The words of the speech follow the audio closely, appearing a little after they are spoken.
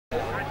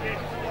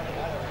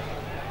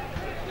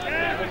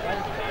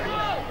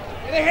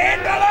Get a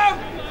hand on him!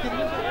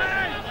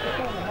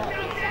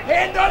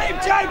 Hand on him,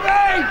 JB!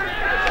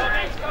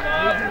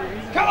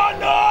 Come on,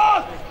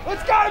 North!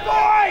 Let's go,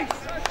 boys!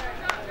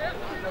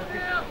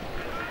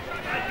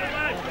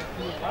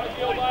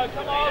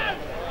 Come on!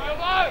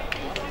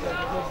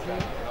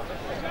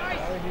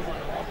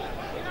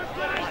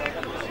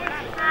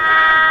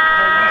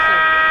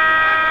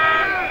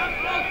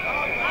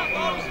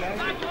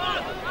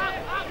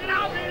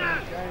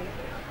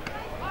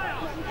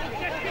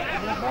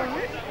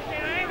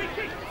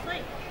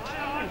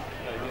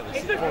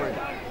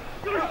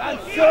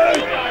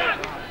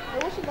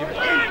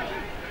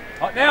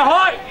 Hot now,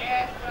 hot!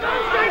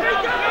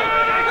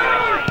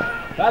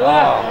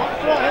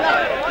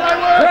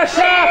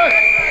 Pressure!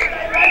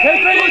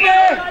 Keep it in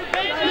there!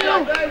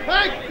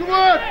 Hey, good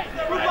work!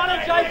 Good runner,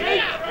 JB!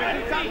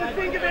 Something to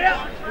think about!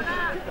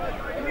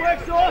 Good work,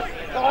 Sauce!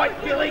 Tight,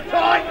 Billy,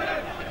 tight!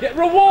 Get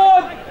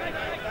reward!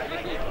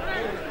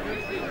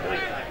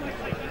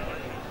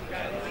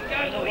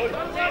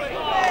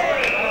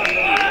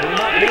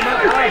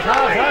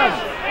 Half.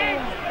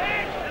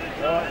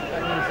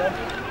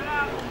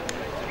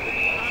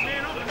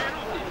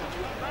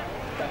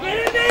 Get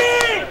in there!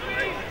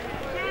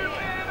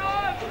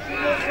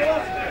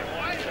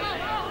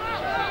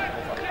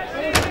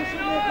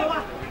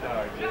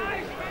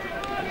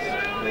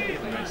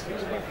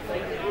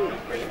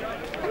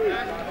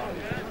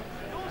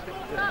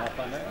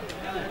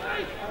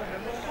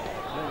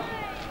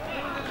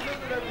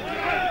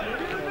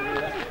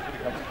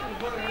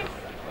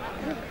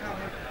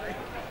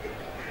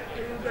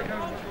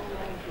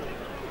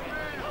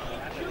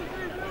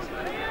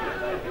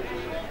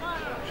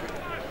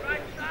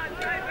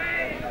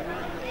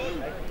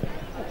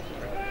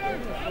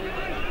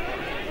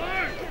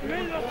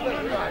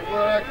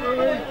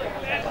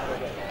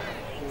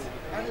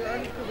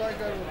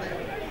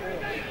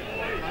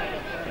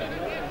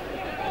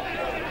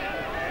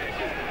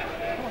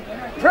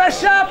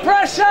 Pressure!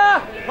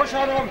 Push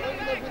on him!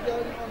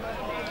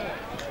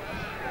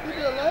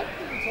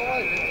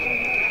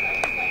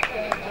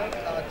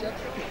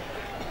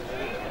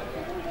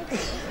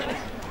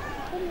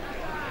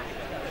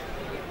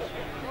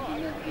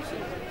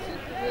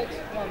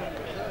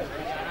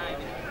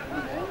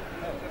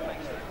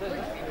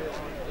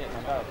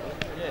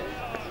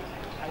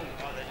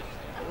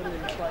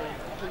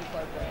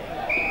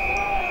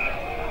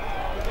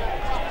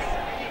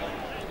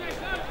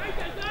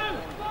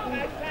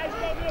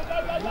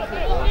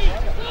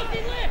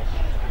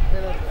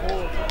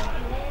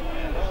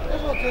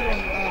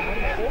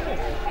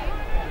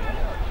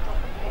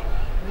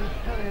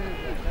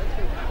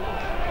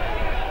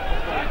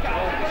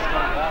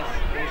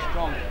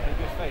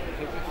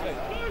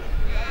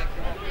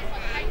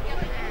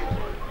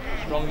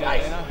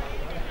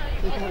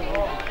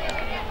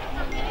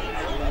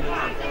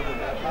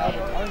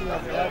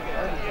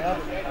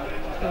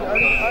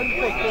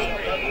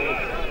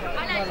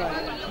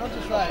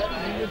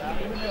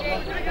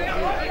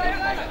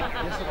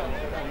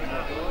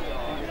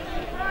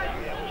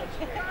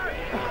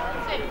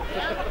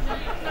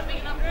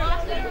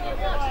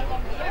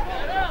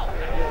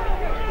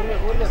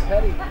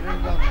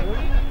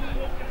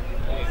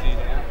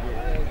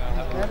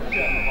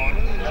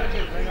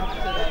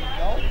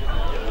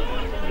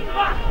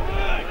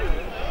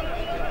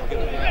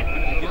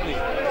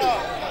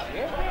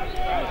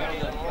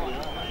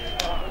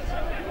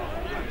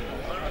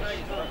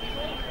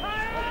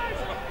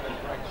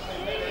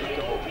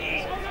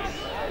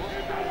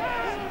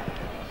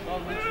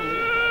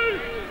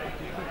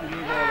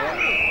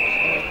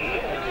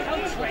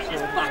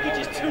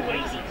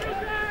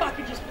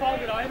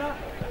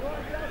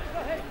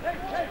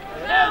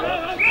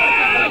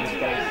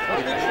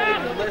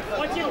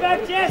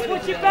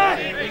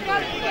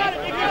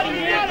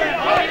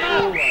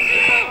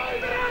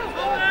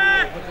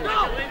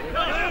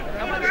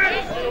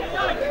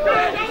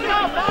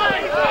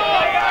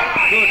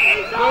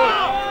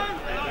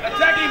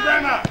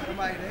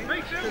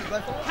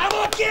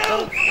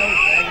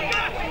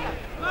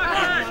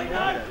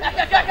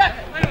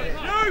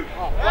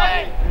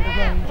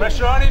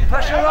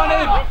 Pressure on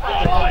him! Out,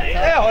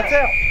 it's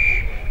out!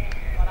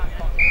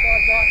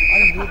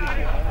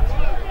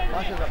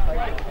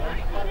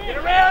 Get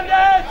around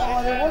it!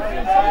 Oh, there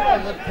wasn't something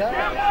on the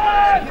tower.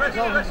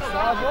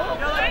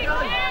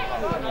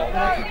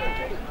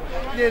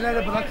 Yeah, no,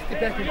 but I have to get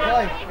back and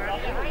play.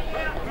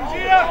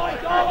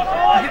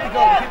 Hit the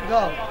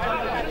goal.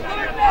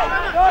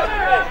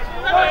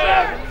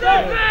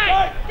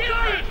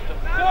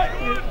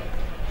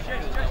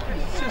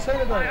 Just say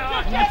that though.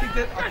 When you kick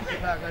that, I'll kick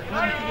it back. When you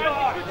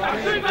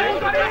kick it, I'll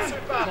put it back.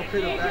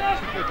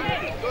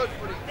 Good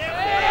footy.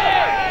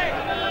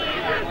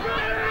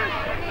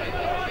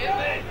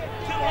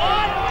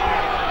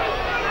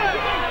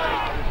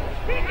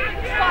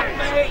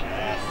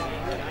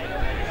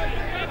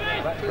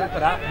 Wrap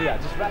it up here.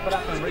 Just wrap it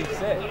up and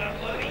reset. Don't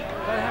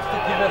have to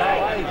give it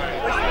away.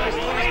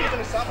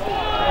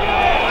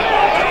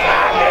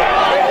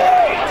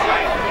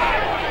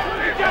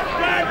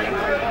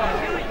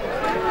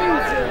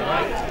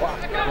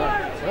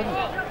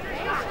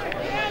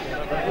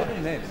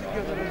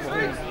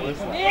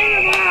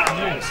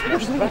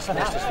 Just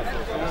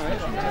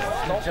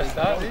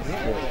started.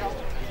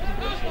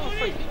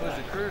 Where's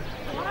the crew?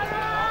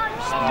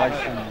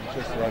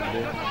 Just right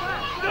there.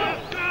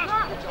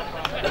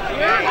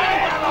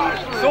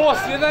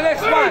 Sauce, you're the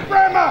next one.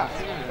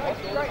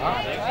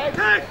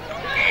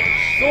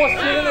 Sauce,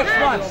 you're the next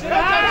one.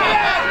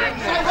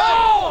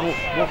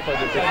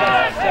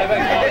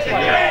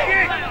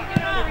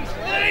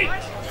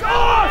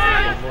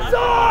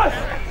 Sauce!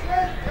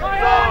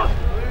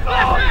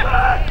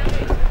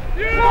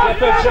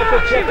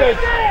 Check it.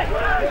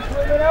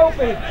 Swimming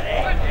open.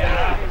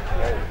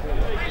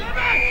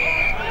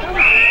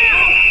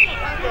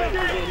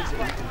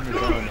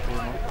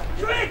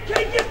 Trick,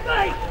 keep your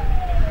feet.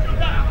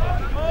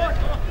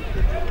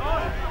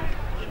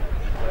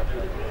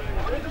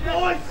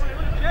 Boys.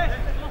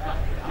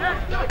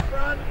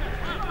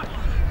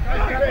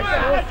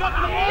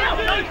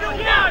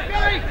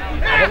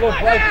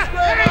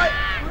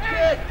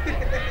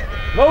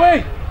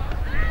 Louis!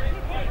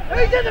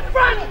 He's in the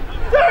front!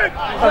 Dude!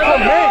 That's on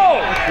me!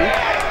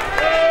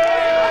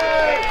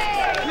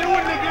 You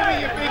wouldn't have given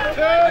me a big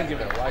turn. Don't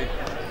give it away.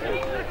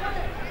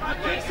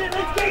 Let's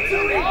get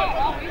to him!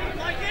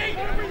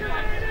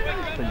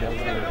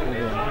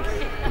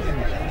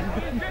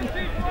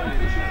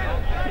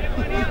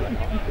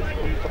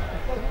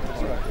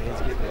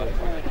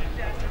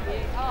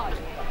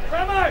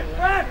 Ramo!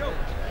 Run!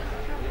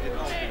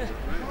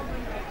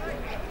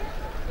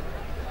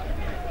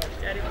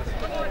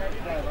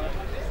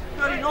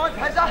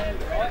 Hazza.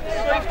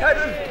 Steve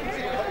Tatum.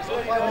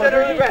 Center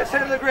of the ground,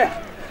 center of the ground.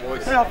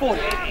 Center up forward.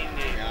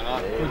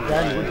 Good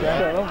game.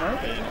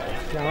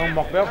 Going on,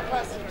 Mock Bell.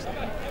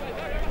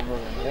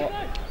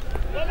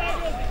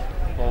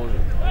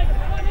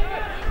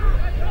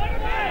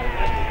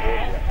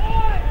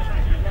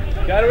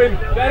 Go to him.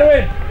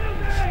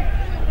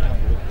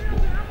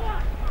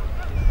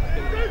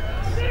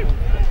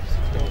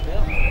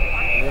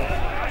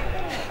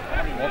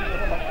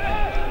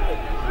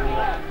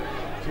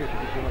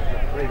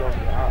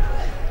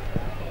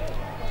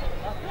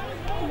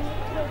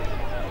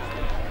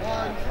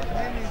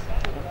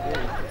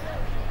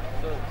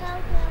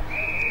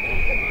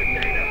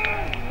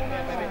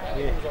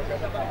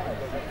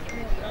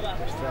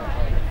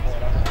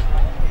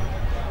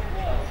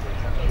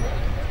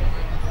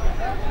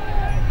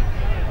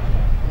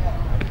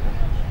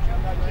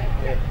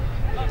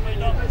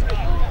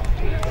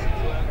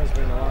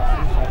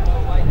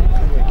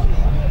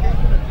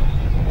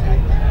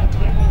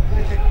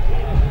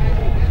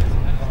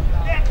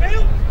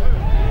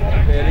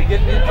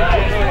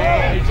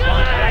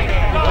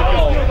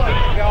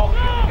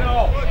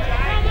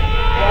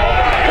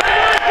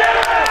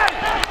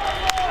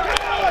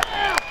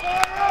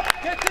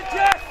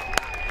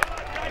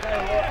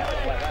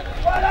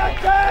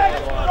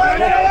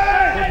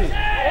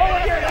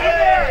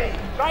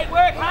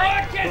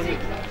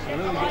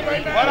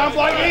 Well done,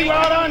 Blakey.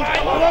 Well done.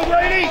 Well done,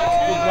 Greedy.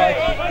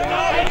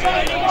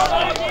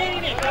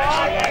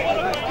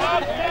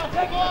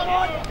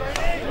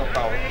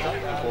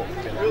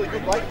 Really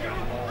good, Blake.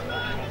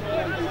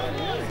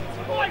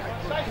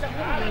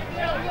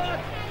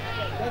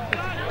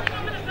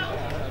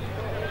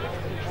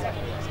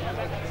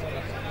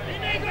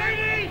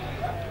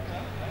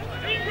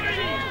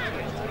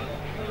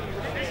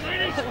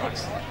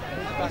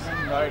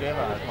 Road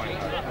ever.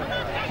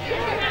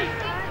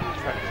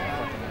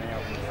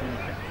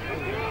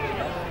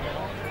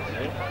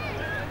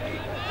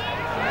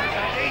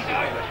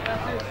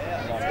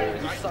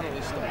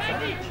 Suddenly stops.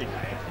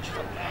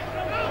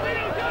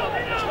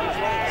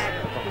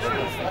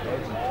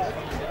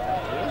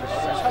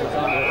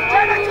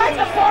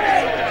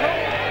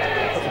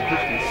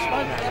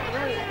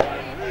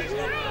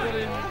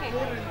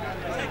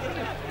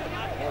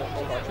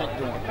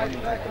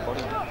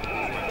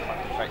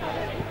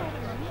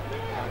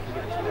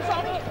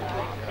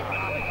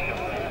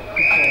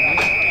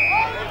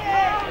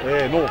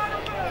 Yeah, north.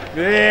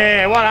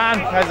 Yeah, well done,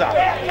 Hazza.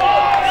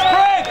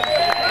 Spread!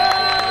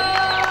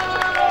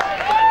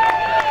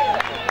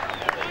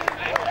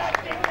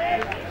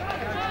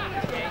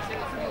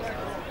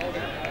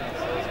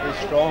 He's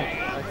strong.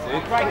 That's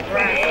it.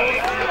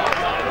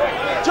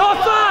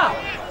 Joffa!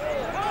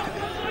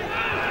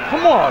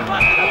 Come on.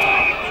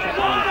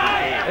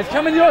 It's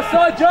coming your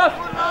side, Joff.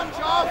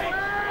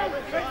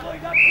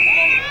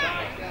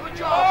 Good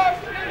job.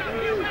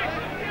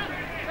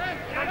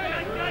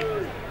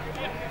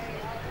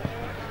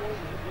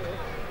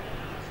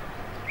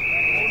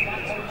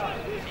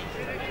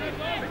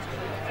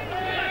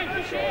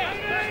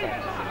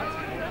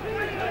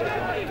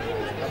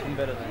 Nothing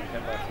better than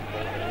 10 bucks in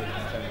ball.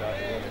 10 bucks.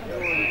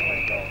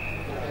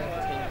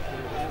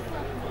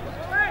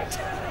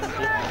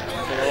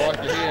 So I like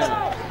to hear.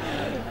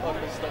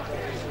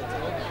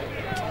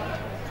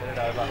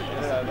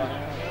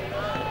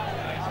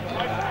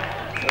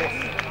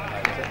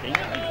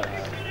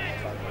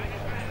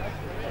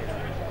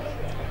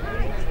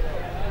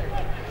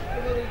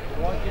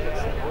 Get it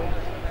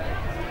over.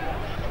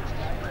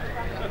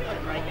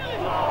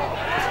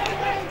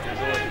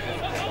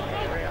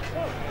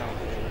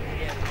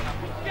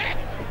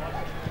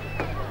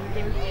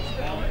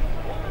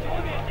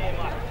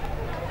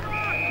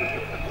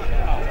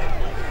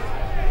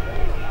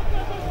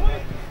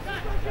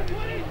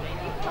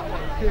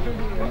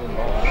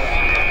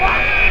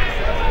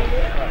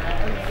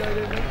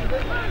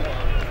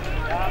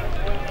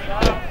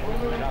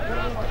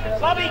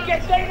 Bobby,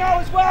 get Dino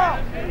as well!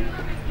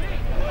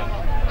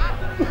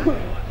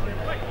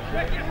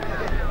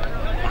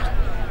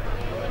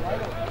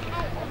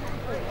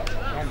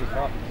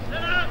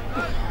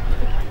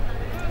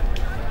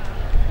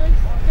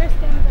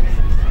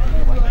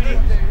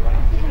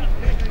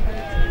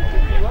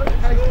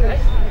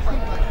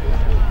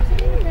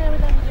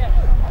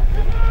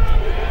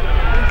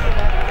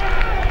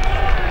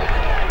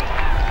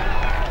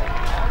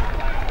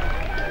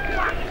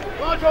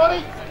 Come on,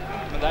 Jordy!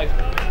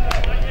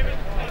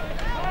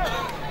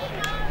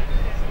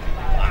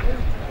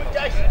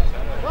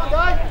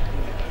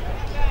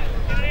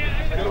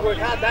 Gotta work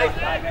hard, Dave.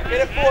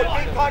 Get it forward,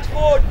 big punch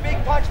forward,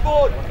 big punch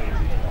forward.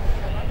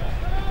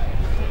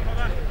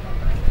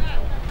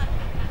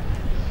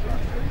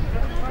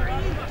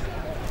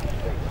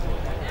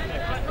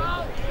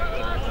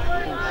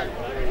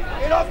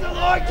 Get off the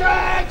line,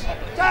 Jags!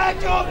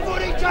 Jags your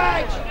footy,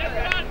 Jags!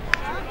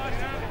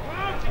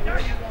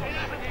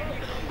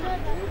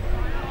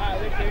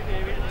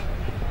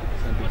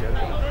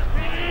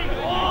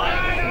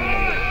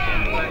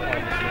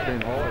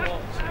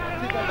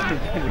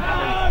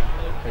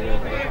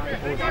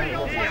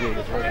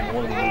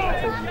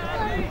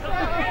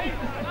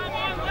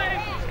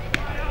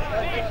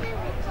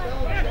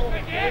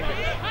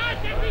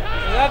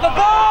 Have the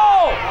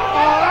ball!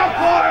 Oh, that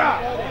corner!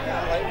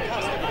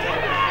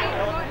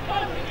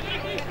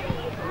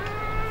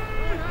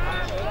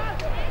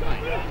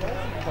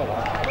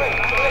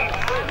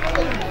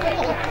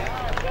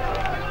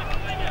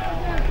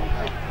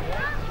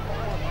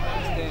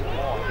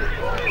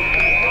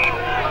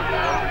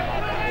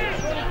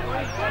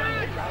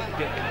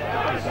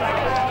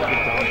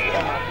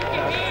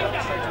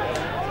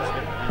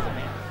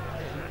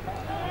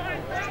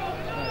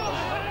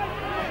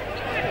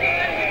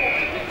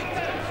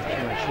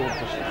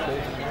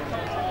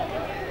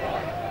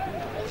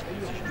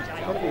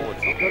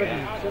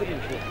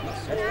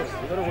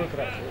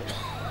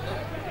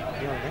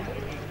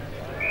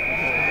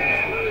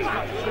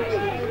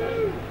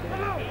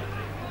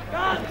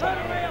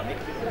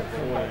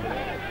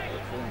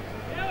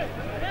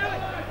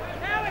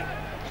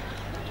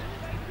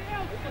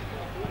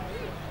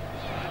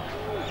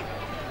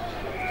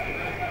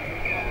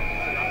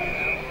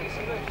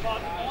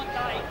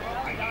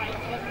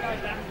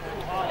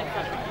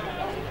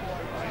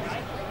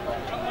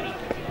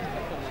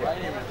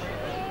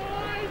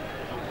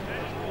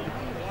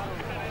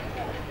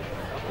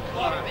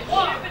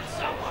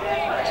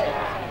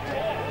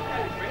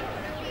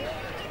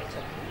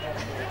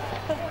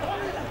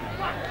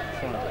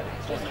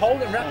 Just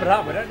hold it and wrap it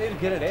up. We don't need to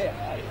get it out.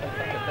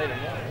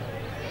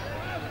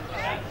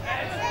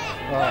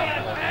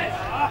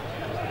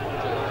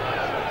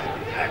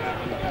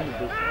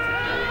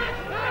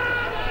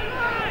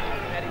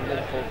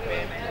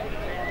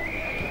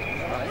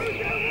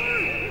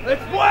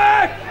 Let's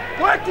work!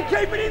 Work to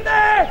keep it in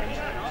there!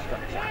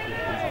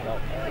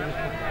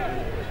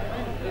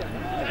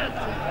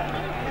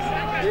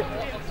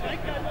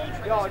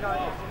 Yeah, I know.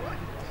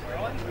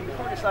 You're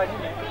probably staying in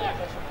there.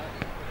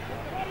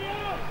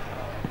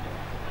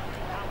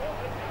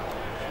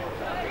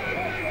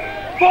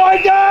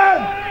 Find them!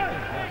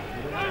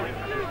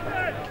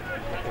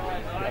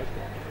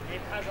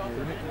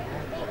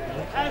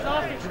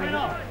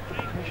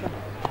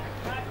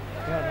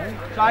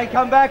 Shane,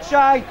 come back,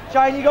 Shane.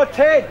 Shane, you got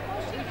 10.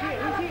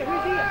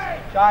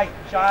 Shane,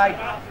 Shane.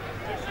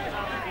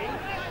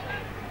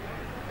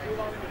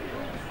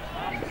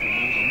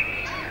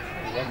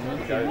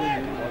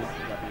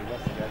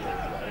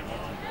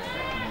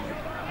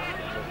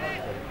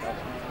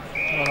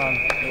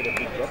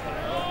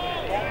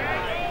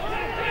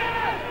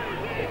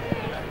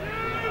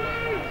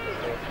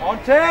 On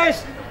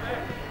test!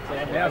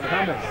 Now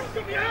coming.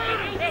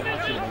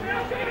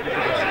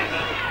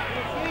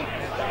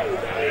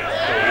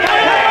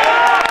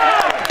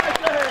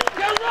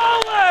 You're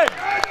rolling!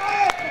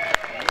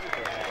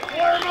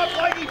 Fire him up,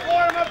 Blakey,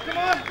 fire him up, come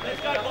on!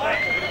 Let's go,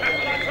 Blake!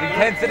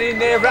 Intensity in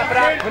there, wrap it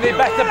up. We need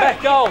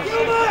back-to-back goals.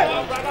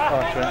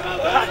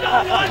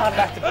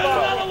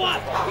 Another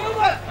one!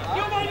 Gilbert!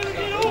 Gilbert in the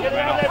middle!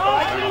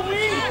 Half to the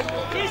wing!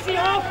 Jesse,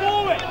 half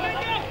forward!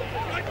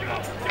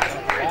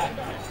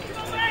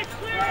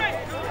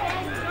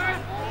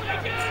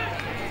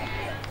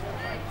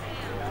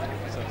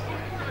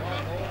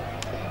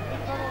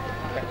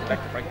 Back.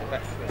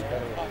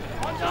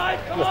 On time,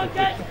 come on,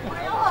 get!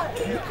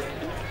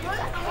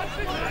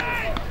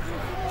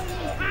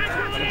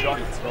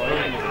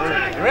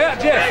 You're out,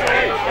 Jeff.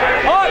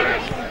 Hold.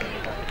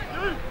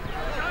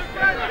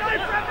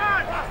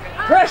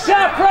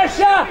 Pressure!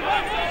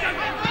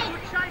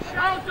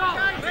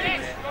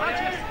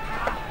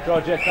 Go,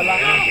 Jeff.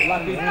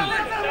 Lucky.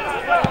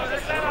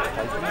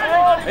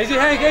 Easy,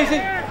 Hank,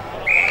 easy.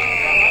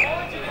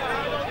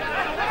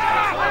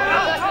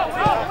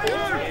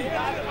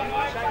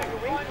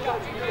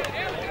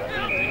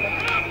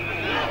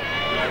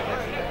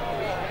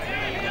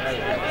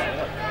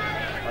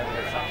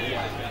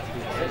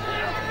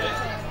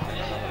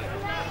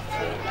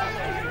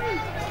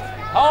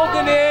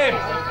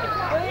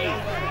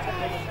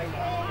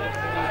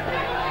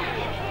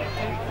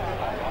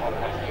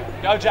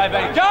 Go,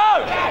 JB, go!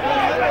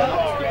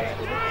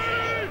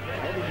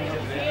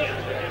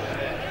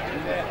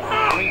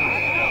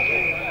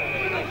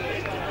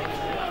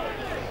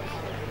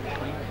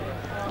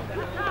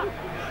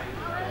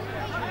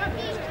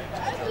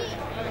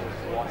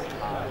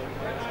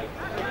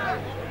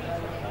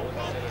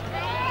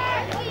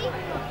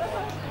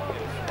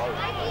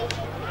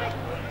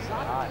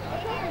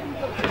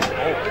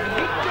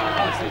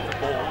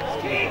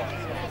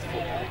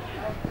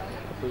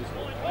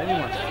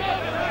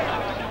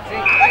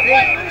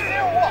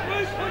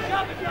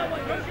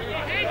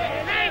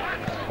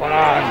 Come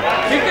on.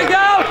 Keep the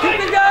goal! Keep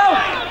the goal!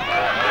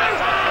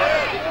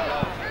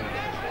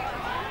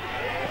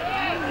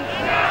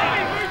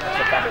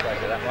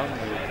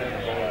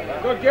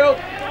 Good, Gil.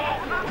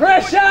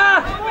 Pressure!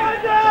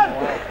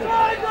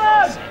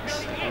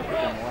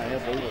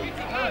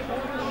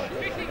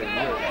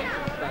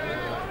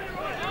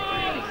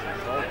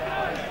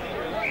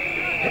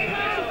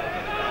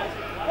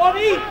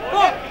 Bobby,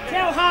 look,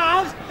 tell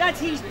Halves that's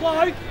his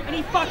bloke and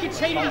he fucking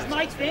cheated his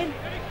mates then.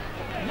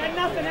 And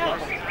nothing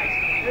else.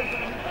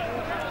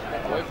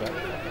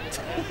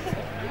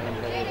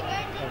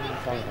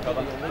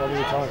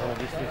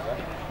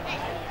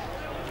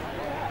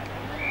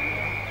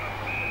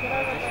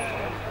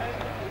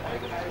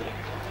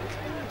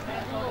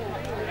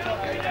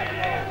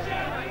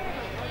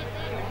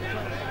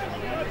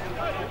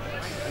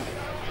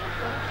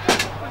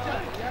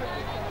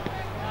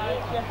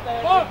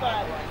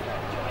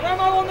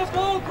 Ramo on the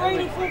ball, Green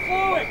and full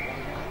forward.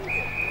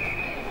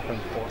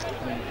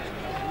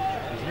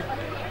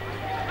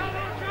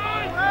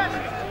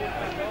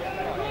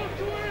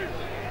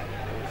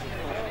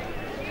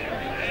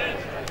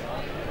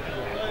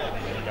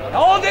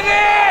 Hold it in!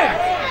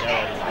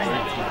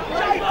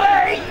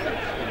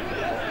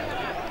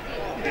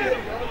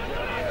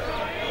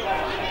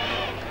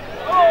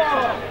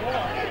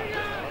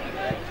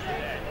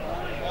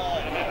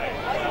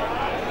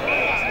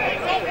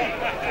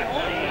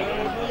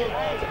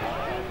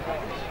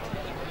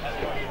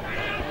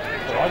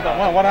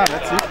 One on,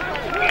 that's it.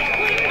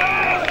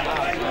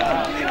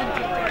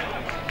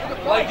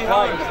 Like it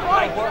home.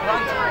 Like it,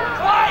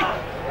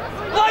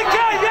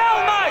 yell,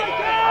 mate!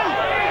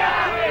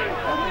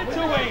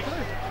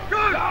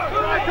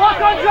 Block,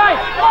 Andre!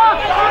 Block!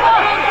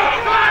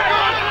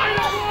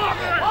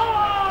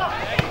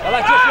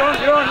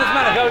 Alexis, you're on, doesn't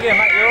matter. Go again,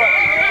 mate. You're right.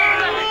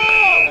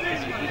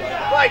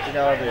 Wait.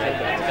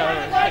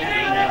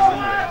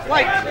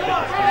 Wait.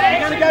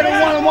 You're going to go to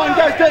one-on-one,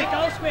 go deep.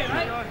 Goal square,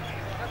 mate.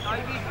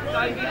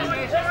 Jordy!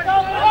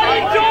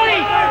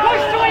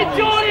 Push to it,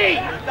 Jordy!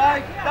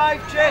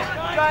 Dave, chest,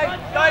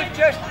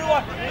 little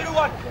one.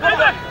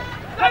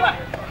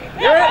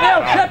 You're it now.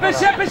 Shepherd.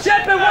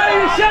 Where are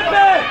you,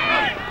 Shepherd?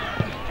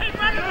 Keep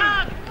running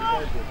hard!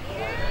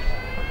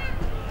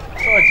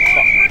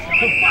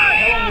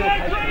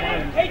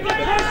 Keep the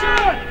pressure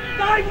on!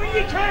 Dave, when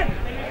you can!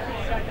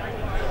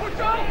 Push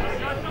on!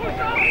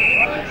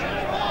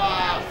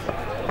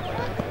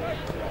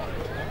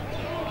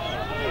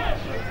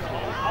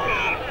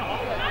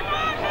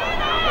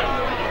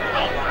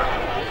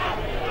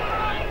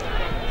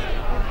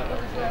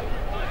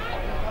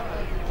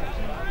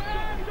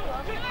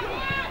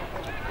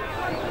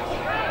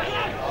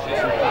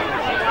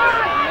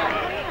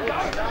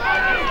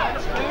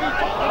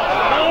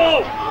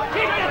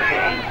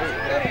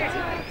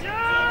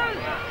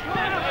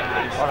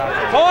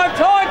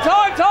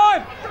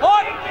 Time!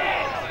 On!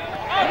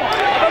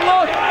 Have a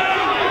look!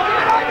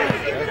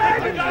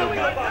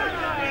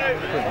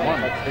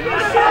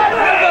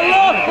 Have a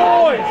look,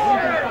 boys!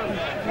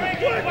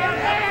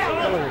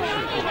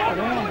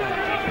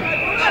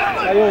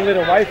 They all lit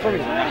away from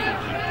him.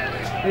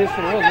 Here's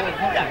the real.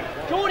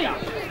 Jordy!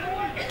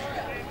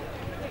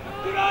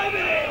 Get over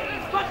there!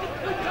 Fucking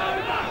look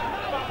over!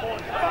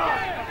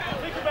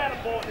 Think about it,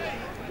 boys.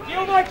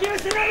 Gilmore, give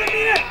us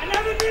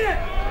another minute!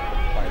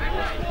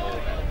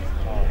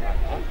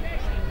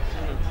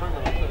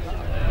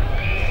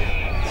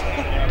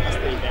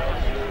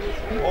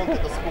 On to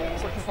the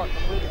schools, like fucking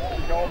really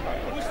going,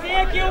 mate. Push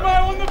there, Gilmore,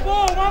 on the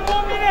ball! 1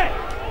 more minute!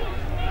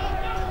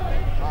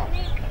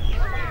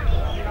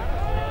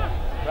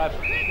 Grab it.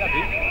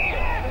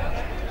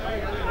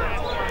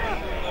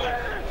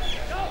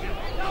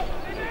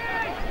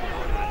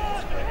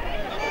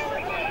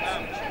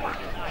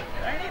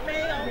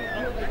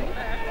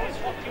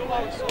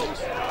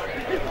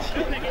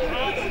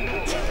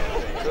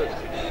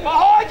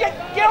 Behind you,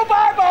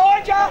 Gilbert,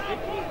 behind you.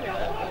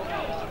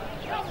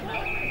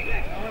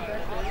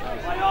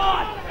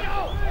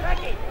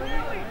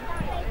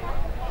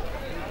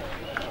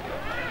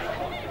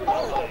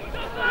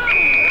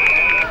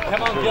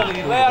 Come on,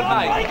 Gilly, loud,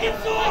 mate.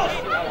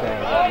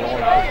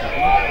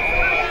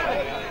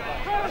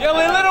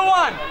 Gilly, little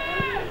one.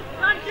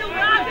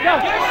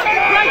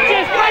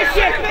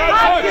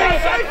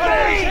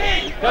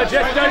 Go,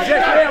 Jess,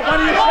 yeah, one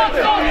of you shut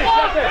it.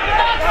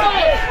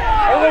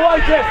 All the way,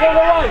 Jess, all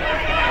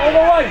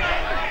the way.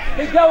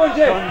 Keep going,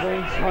 Jess.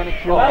 Green's trying to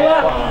kill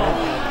Bella.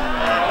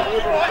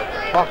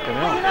 Fucking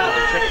hell.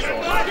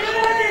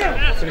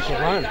 Critical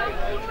run. On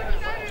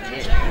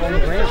the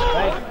ground,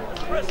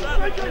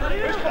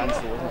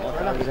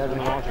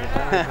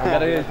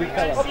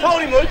 I've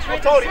told him, Luke.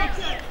 I've told him.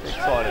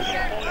 Excited.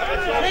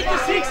 Take the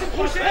 6 and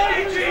push it out.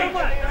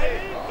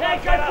 Yeah,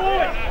 go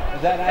forward.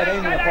 Is that 18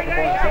 in the pocket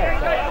by himself?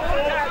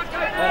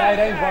 That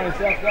 18's by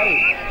himself, got it.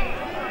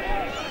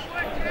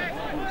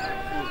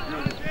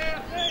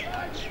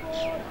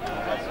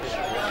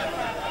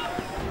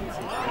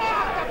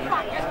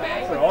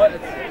 That's alright,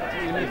 that's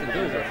what you need to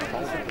do.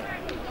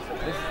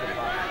 This is the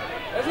part.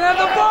 Doesn't have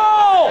the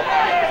ball!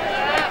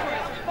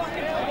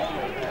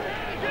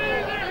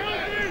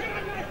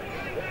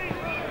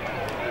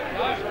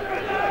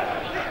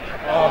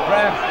 Oh,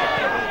 grab.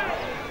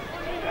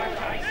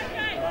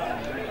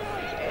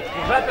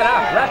 Wrap it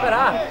up, wrap it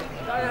up.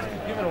 You don't have to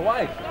give it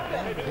away.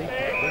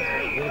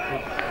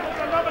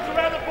 Numbers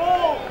around the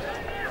ball.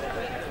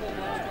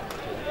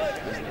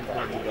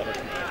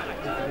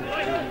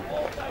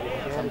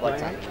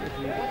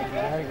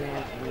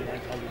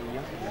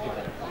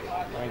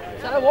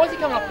 So why is he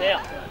coming up there?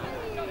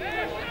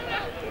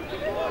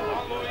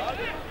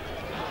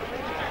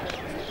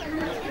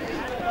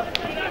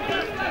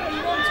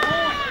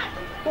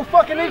 Well,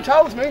 fucking he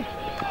told me.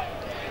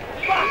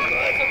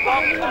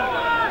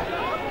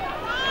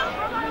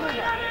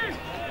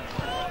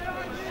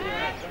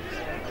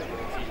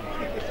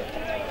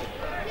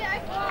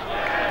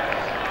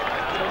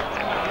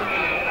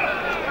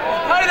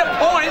 Pay the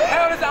point.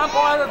 How does the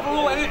umpire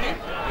rule anything?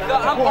 If the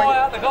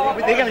umpire, the goal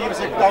umpire, They're going to give us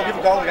a goal, give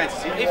a goal against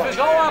us. if the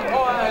goal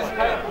umpire has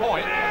paid a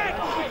point,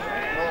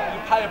 you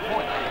pay a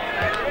point.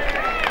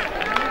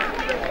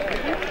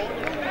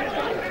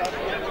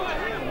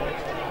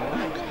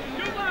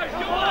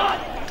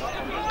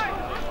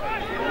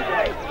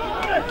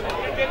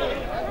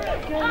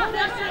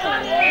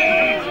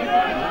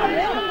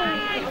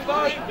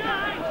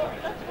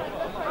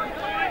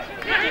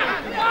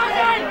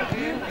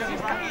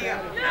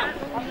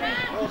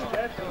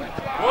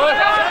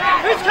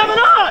 Who's coming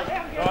on?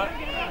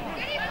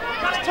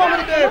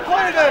 Tommy there,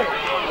 play there.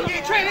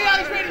 Yeah, train it out,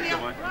 he's ready now.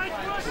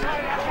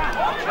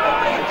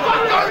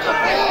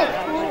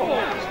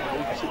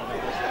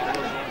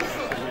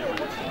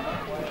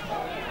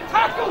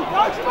 Tackle,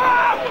 touch him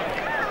up!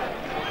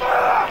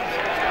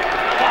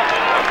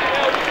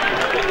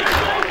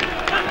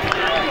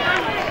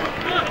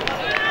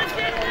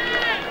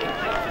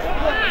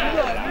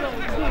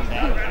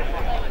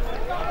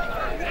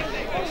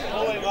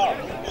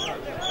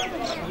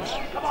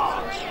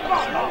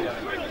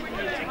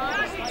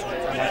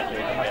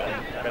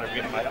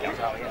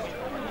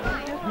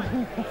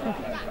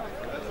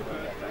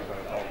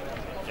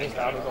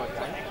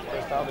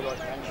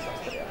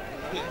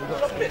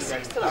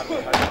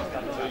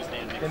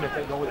 Then if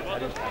they go with it,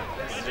 that is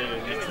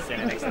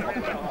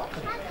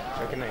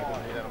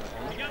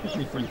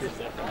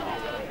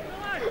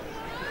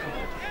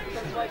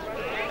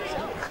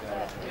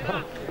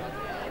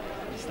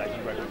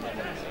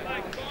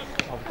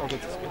I'll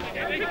get to spin.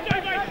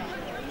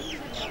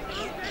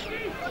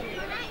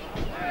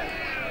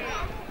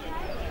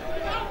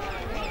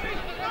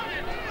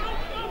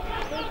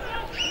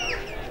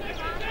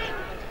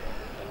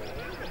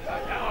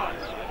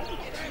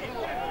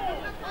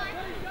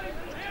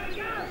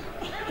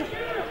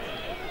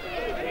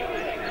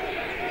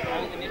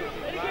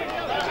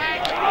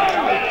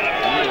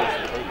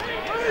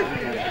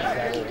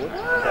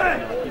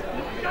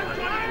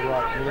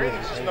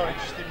 Just not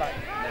interested, mate.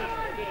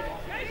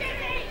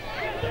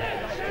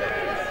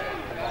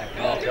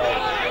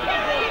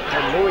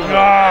 Come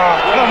on!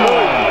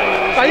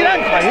 But you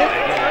don't play it.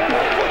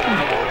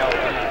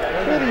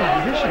 Really in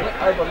position.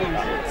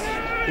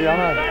 Yeah, I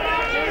know.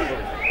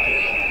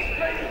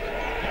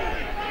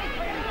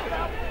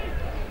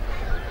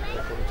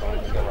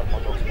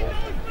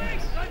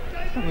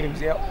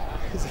 William's out.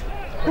 He's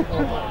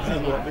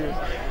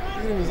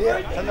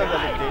out.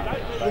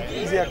 Look,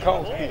 he's out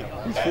cold.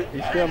 He's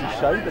found the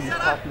shape and he's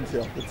tucked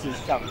himself. It's his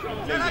cup.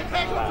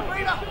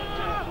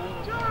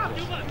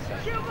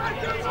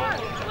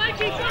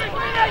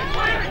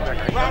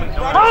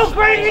 Oh,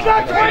 Green, you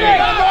got 20!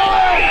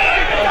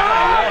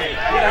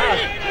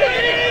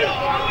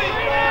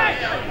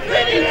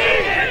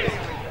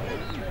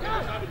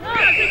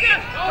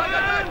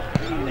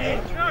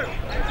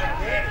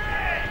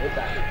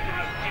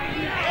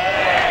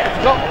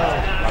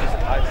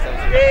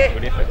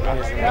 Good effort.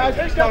 Guys,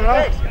 who's coming up?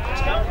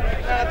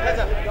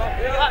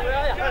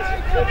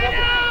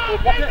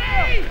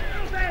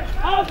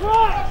 Oh,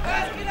 right!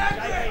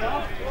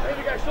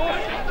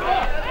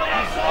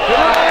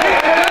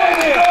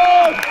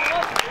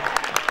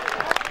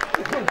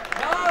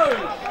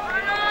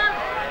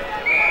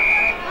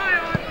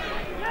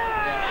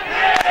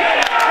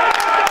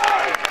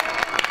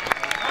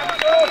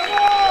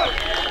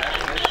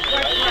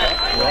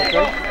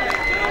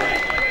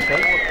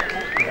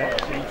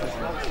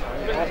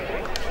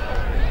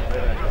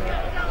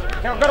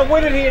 Now, I've got to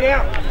win it here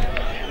now.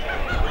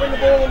 Bring the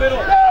ball in the middle.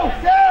 Go!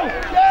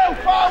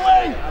 Far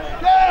away!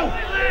 Go!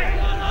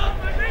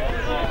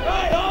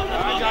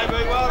 JB,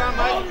 well done,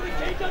 mate.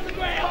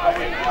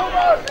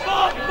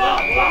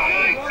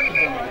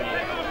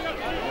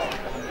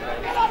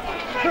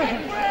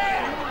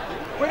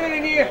 Put it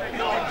in here.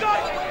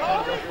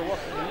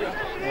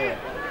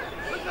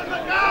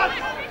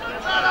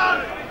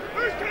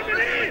 Who's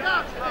coming in?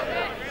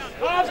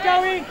 Halves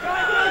going.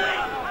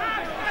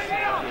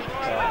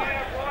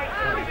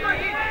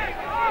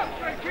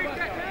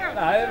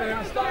 No, I haven't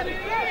even started.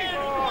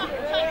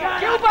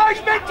 Gilbo's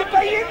meant to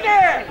be in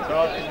there.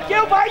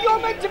 Gilbo, you're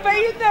meant to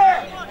be in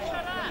there.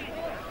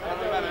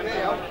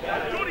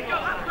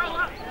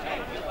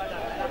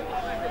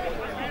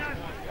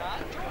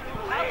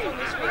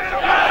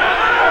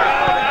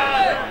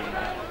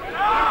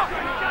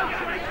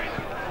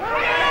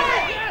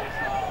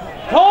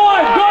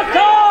 Time! Good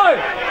time!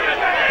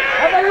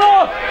 Have a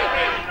look!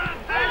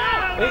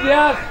 Easy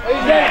out!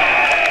 Easy!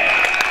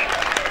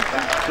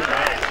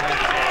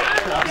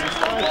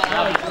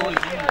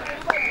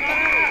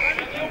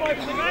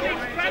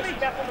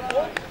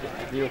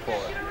 Beautiful.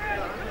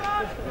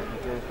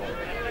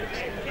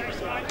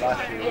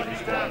 Last year was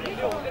just down the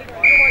phone.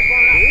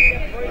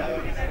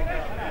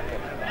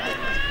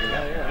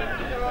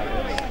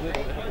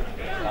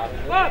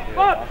 Up!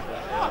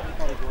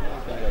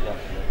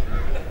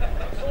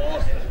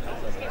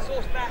 Let's get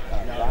Sauce back.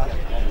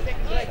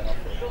 Second leg.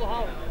 Fill the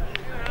hole.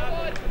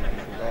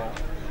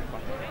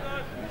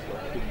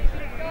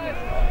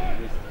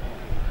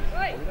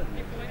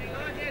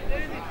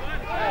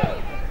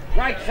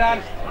 Great, son.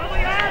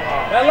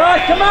 Hello,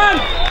 come on!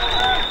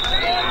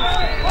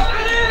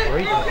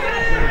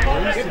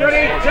 Get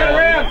ready, turn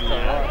around.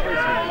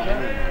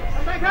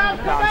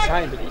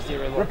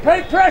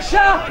 Repeat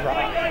pressure!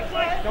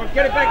 Don't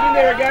get it back in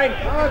there again.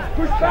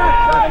 Push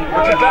back!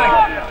 Push it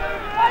back!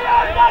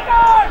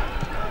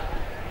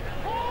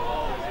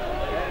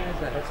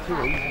 That's too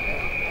easy.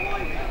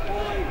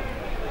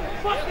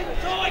 Fucking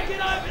tight,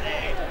 get over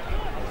there!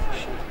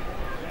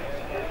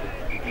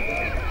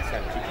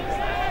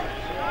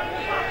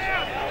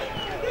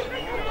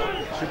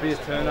 Should be a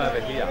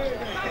turnover here.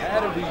 How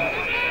do we...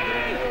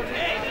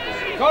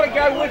 Got to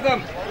go with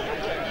them.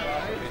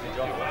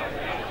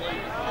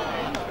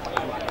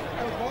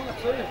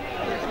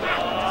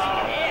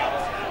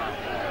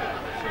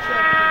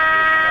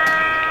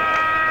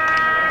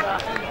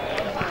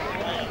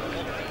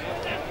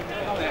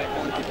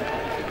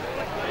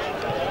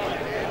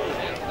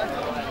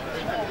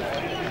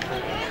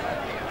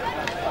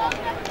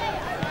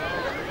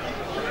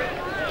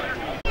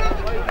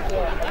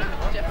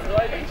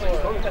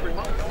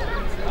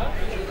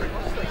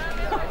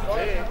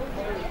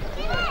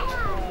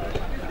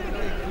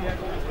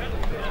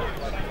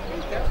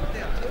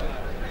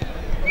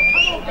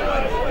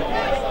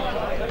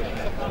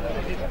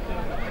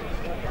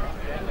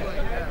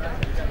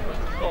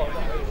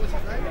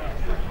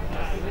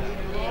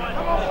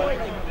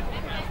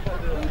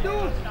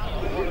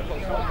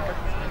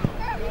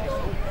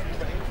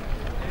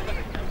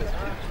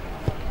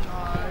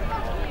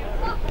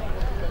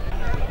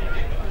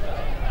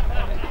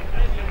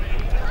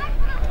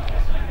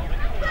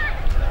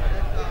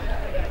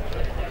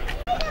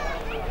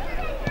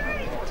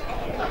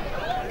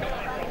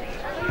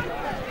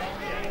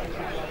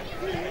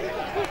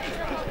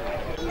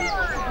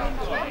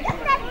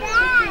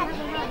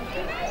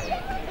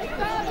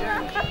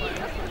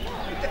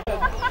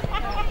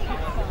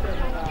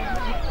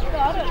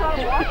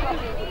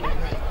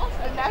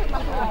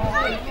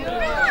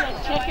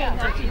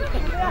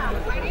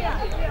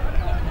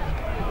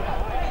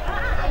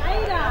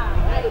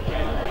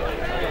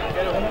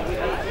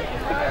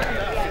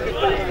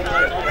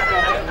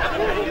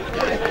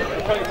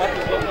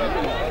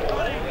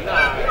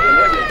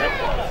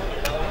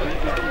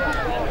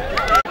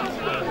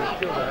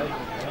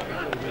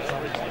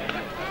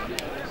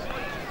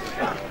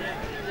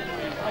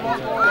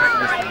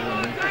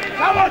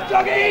 Come on,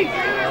 doggy!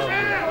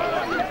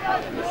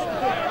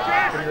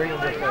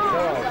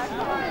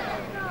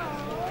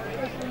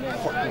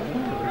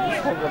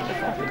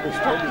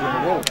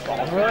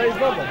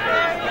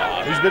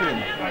 Who's better than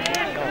him?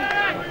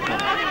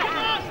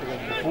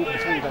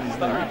 Before he done his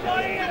knee,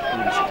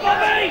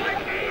 he's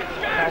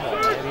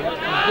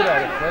good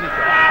at athletic.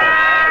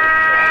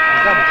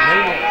 He's done his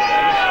knee.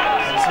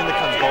 Have you seen the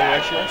Cubs goal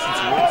ratio since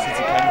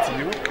he came to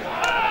Europe?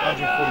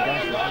 140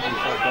 games for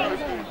 105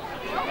 goals.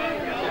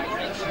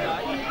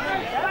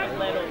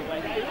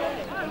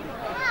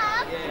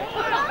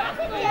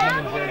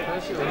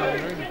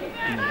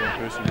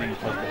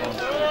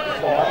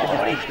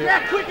 Now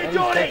quicker,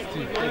 Jordy!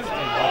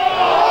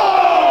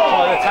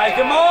 Take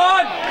him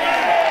on!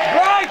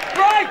 Break!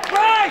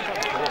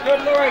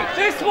 Good, Laurie.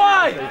 This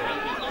way!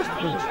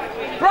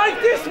 Break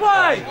this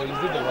way!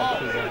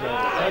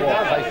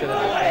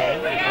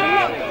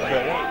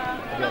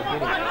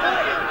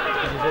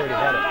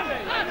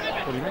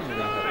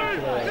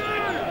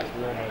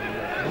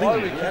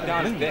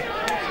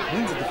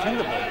 Wins a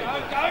defender.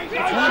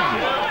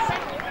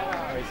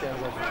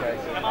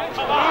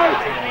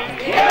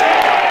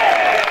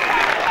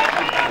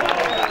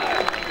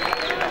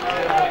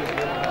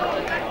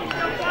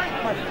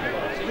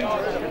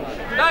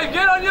 Dave,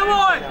 get on your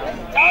line!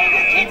 Tell him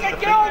the kids are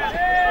going!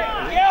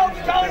 Go!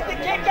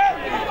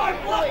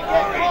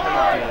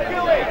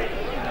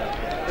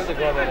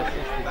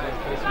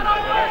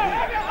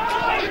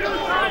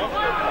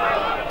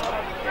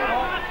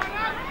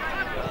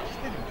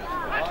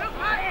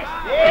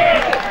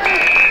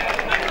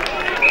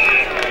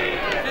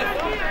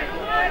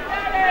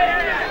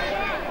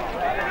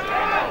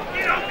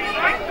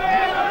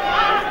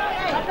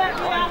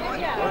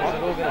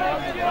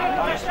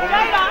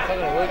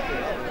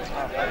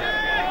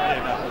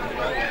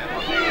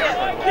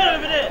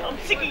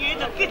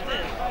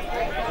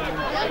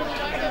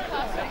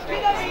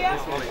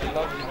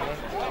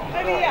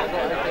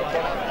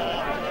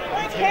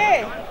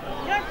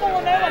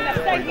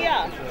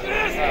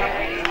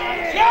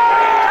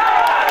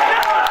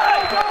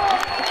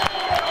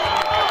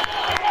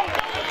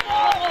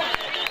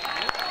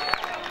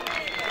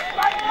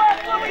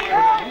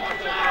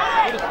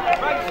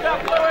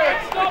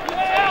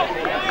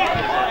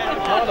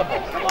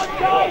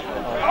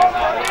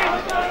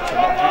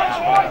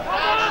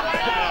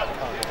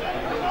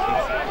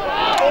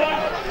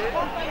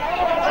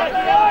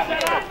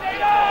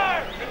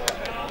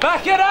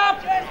 Back it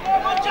up!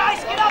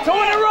 2 in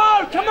a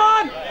row, come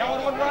on!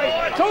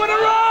 2 in a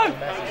row!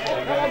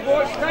 Come on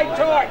boys, stay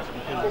tight!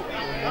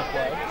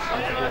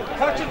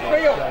 Touch and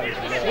feel!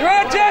 You're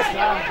out, Jess!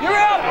 You're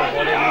out!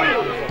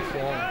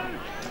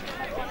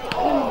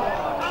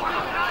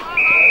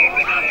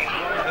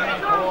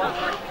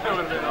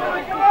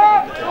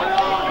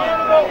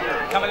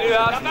 Come on, you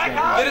out!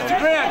 Get it to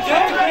ground, get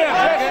it to ground,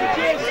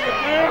 Jess!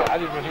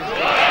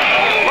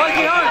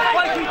 Blakey home,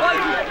 Blakey!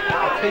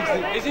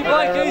 Is he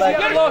Blakey? Is he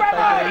up lock?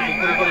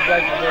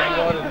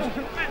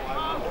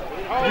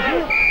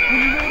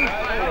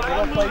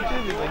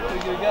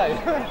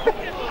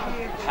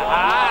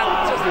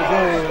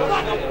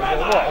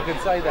 What? I can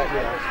say that,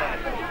 yeah.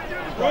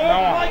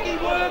 Blakey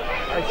work!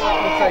 I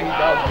would say he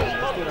does, but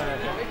I still don't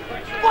know.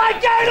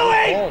 Blakey,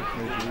 Louis!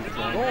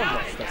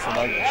 That's the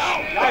moment.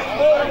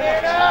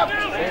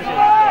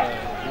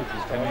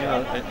 And you know,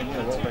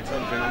 it's like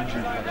some very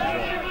injury as well.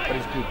 But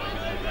he's good.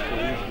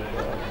 He is good.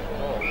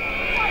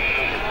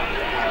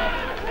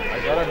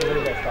 I don't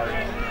believe that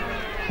started.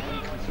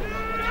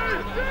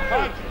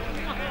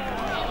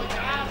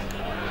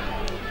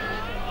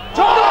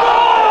 Top the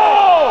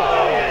ball!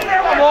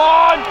 Come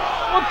on!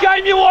 What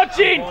game you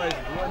watching? Boys,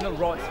 we're in the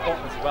right spot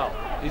as well.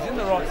 He's in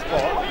the right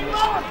spot.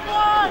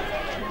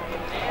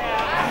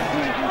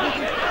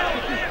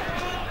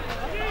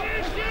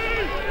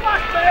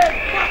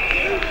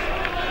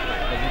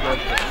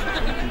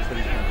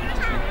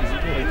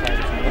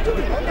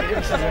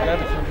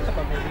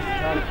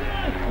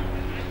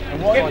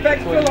 Get back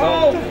to the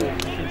hole!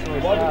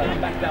 Why would you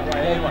come back that way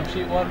anyway?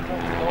 Shoot one from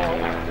the goal.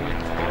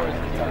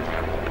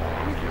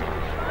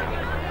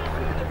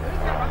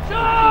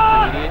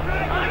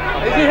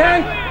 Is he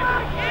Hank?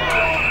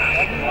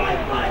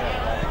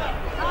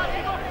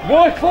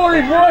 Right for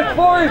him, right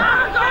for him!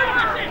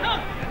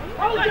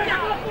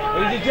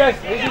 Easy Jess,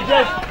 easy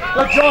Jess!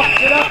 Good drop,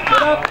 get up,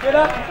 get up, get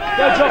up!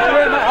 Go drop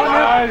around that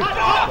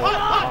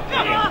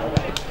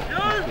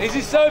home.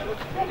 Easy soap!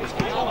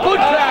 Good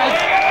pass!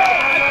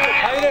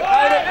 Hate it,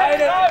 hate it,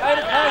 hate it, hate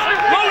it, pass!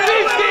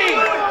 150!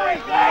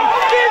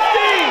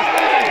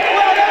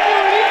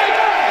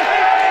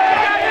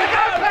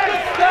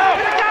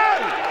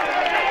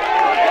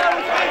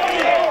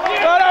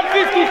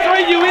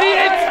 53, you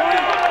idiots!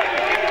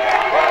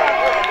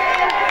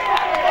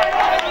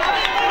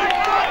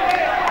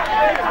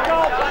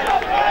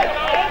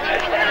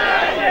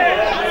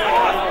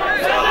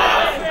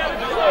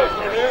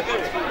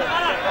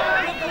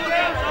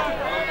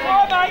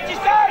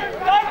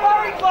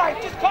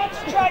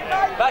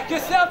 Back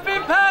yourself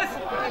in, pass!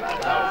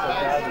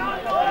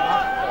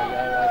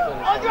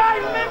 Andre,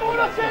 remember what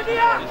I said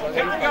here?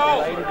 Keep the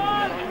goal!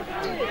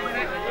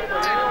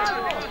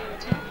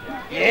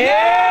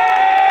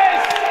 Yes!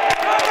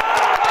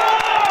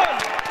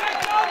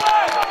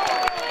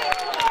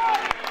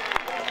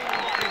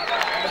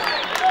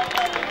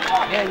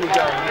 There you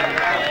go.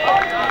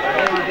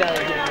 There you go.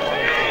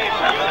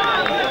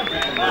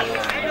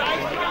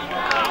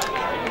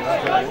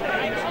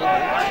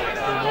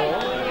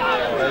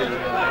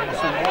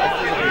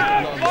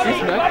 This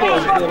Macball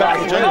is the back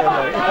of Junior,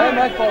 mate. Hey,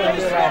 Macball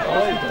is there after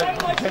all.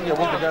 Junior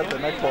walking out the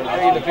Macball.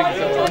 He's the biggest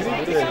seller.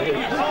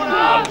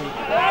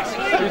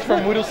 He's from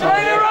Whittlesey.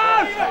 Turn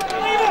around!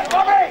 Leave it,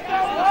 Bobby!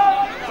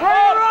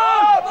 Turn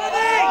around!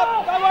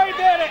 Don't worry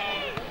about it!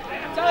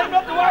 Tell him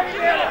not to worry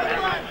about it!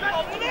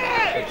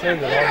 They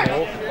turned it on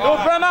more. Go,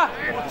 Bremer!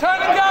 Turn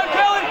and go,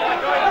 Kelly!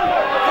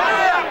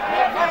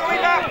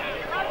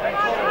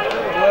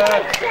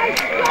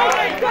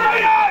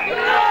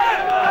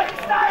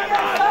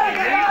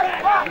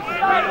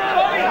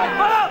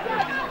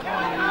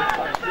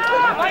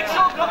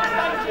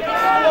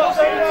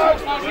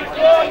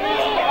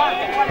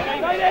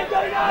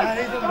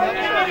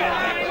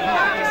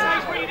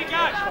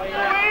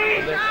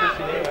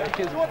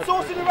 What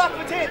sauce in the wrap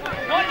for Tim?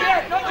 Not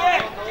yet, not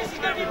yet. This is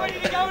going to be ready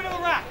to go into the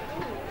wrap.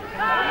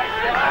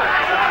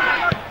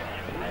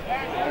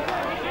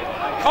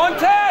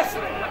 Contest!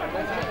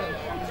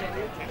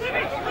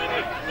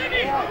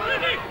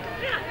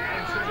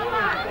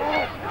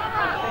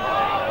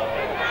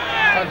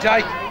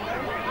 Jake.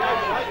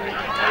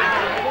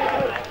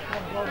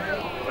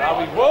 Are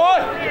we boy?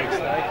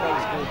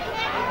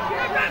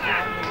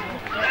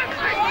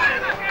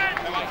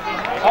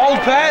 Hold,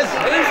 Paz.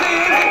 Easy,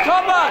 easy,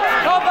 cover,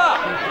 cover.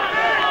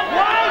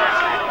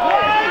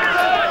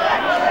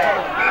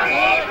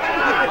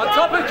 On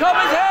top of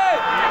Cover's head.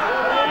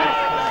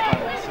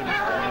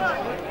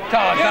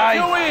 Come on, Get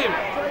Dave. to him.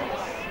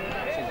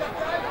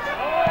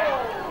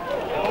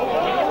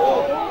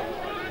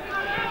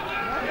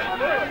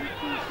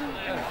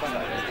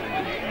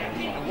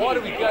 And why do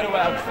we go to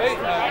our feet?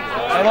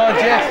 Come on,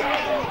 Jeff.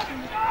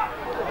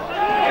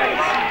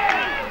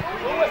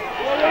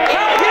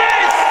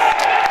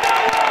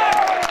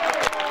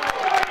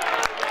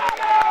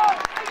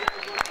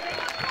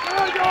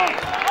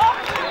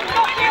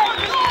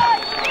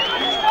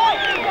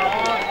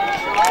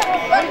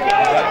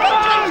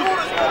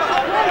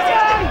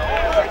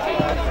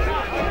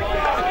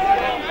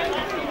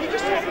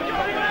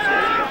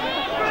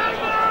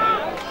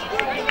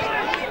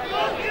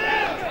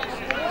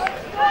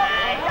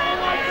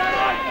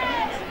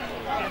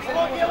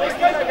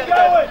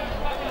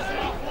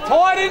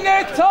 Tight in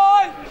there,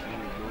 tight!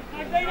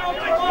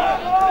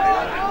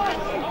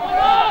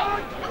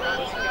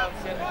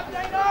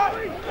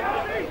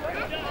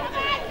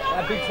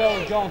 That big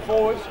fella going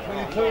forwards,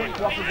 22,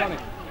 Ruffles on him.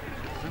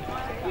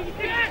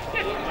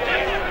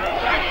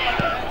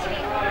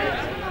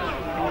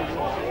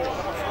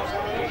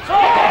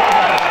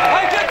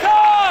 Take your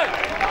time!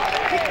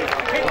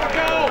 Kick the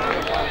goal!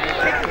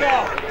 Kick the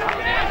goal!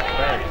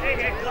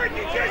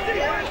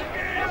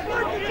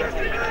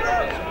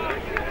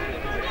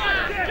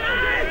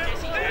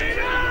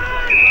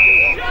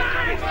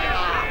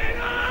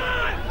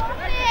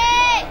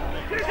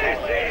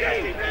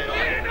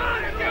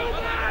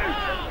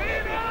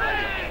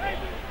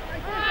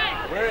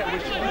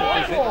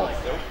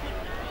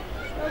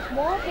 That's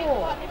my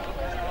ball.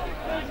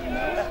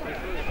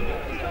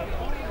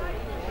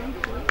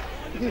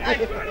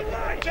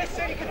 Jess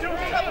said you could do it in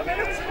a couple of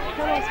minutes.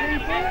 Come on,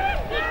 Sleepy.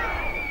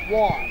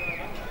 Why?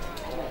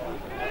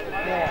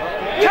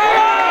 Come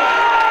on!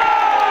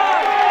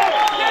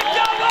 Get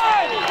double!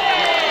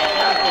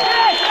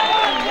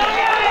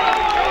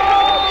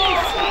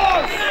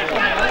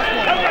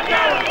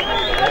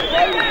 That's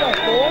my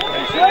ball.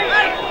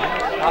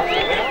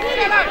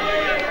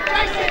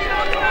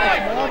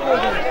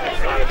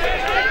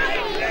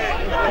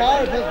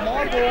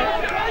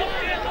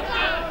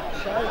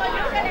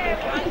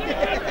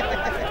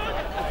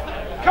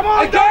 Come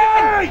on,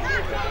 Again!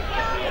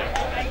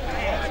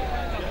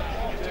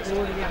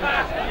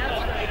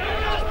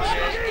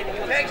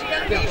 Thanks, you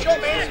gotta get your shot,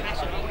 man.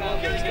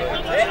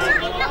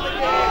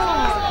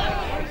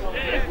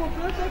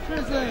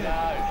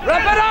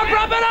 Wrap it up,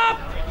 wrap it up!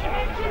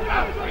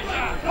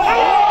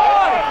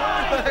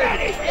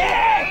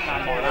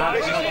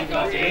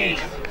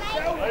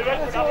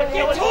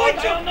 Get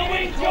tight on the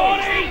wing,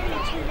 Johnny!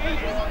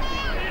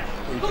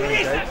 Look at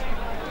this!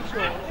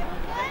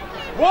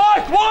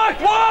 Work, work,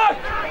 work!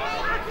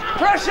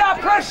 Pressure,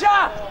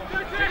 pressure!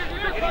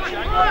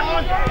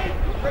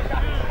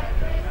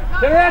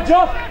 Get it out,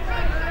 Joff!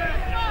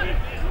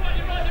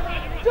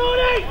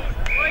 Johnny!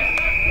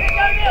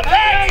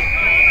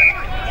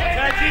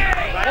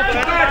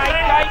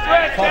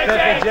 Top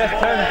effort, Jeff.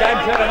 Turn game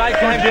turn, mate.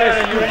 Game turn,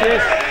 you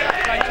Jess.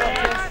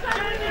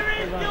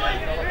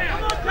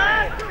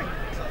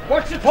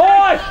 Watch the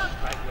time!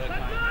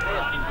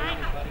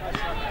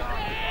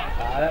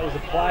 That was a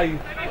play.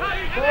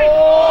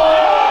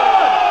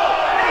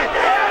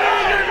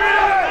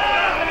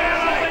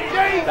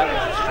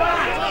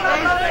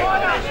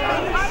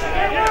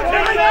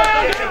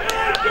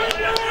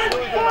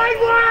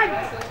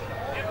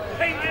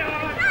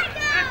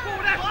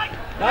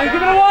 Don't give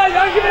it away,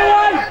 don't give it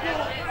away!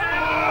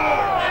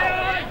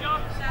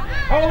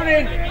 Hold it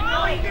in!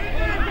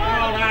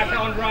 Well done, that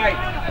one's right.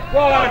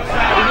 Well done,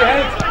 Sam. With your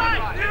hands.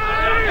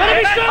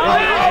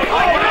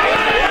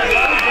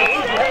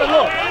 Have a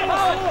look.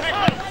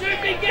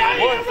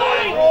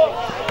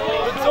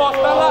 Good sauce,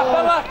 Bella,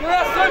 Bella, you're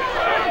out soon.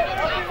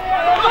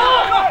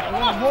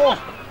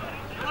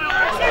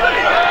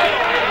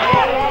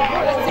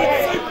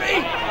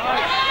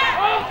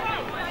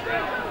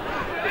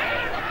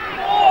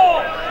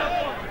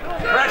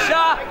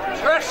 Pressure,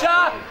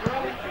 pressure.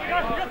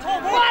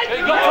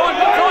 You got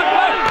time,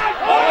 mate.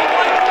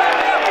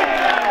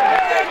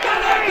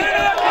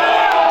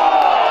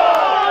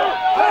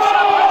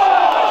 Pressure,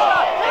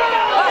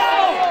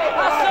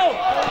 hustle.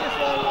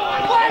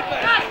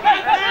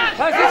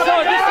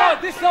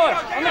 This side,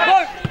 on the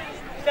boat.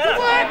 Gotta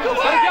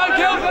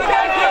go,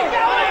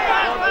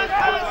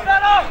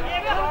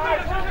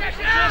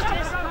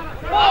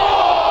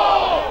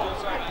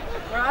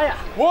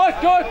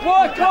 Work,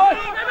 work! Come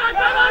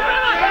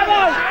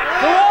on!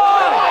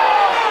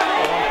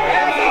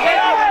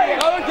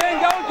 Go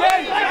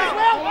again!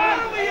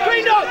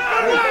 Green dot!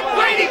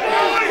 Brady! Go!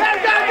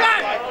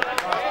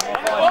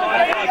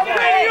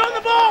 Brady on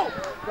the ball!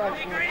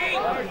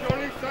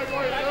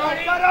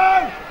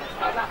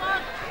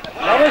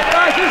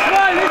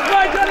 This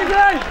way, Johnny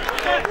Gray!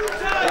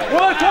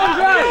 Work!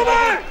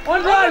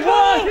 Andre,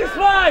 wide, this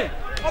way!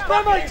 Oh,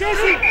 Bravo,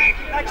 Jesse!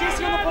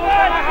 Jesse on the ball,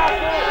 half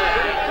forward.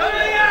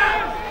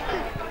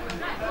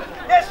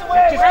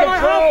 Just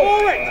control.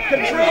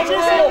 Control.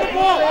 Jesse on the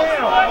ball.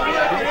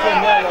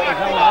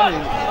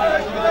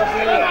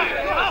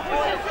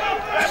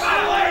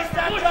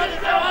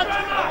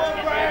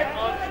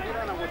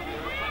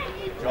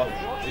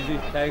 Easy,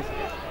 thanks.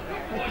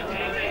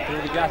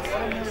 Through the guts.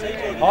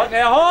 Hot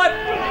now, hot!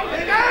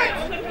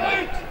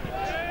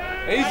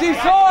 Easy,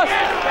 Sauce!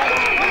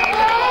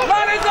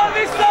 Runners on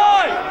this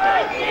side!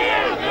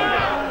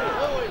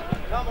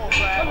 Come on,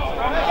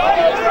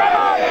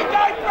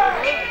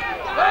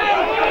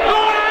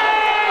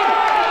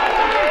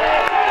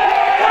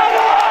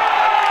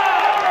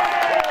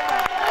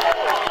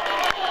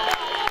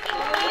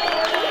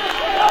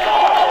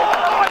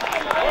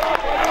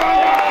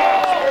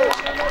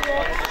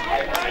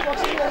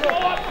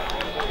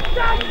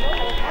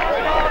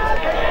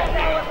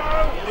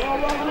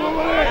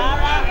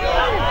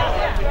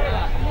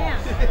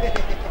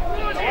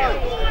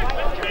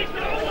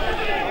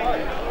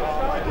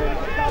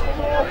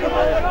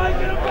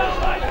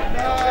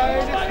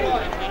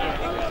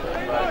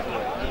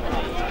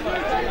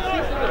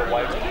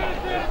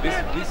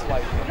 This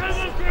way.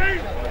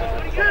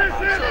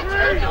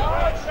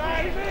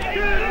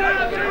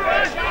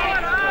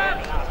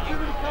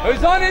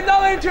 Who's on it?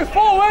 No entry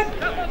forward.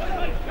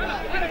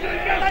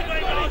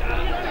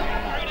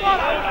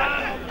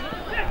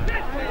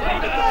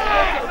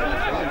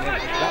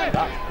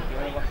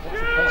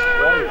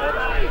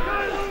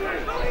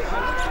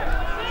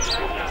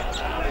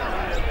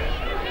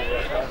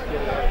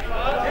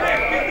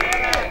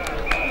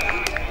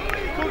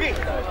 Cookie,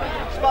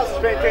 Spurs has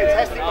been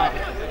fantastic, mate.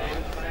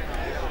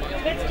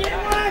 Let's get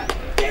one!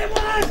 Get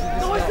one!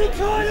 Nicely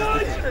tied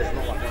on!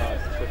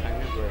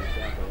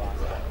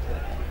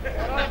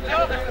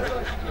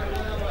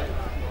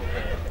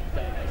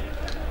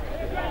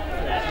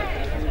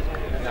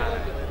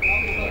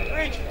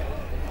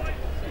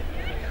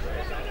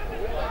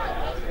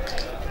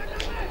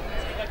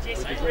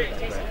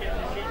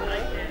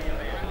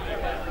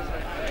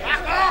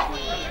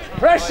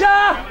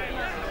 Pressure!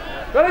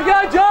 Gotta go,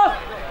 Joff!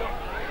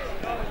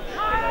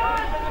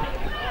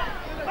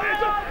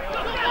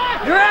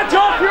 You're out,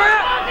 Joff, you're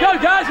out! Go,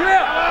 guys, you're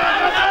out!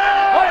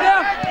 Right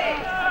now!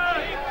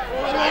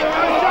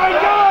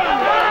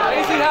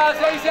 Easy, Haas,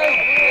 easy,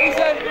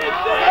 easy!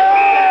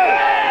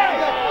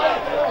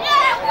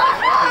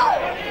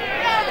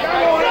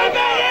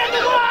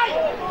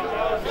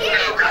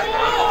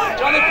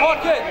 Johnny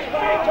Pocket!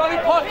 Johnny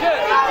Pocket!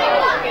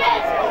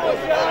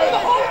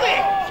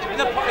 In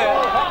the pocket!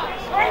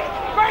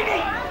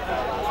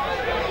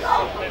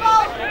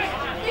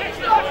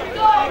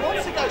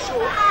 Wants to go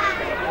short.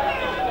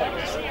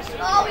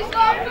 Oh, he's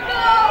got to go!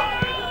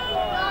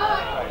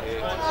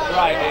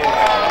 Right here.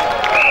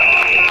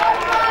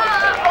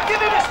 I'll give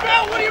him a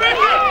spell, what do you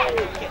reckon?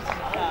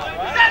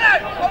 Zeno,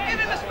 I'll give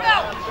him a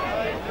spell.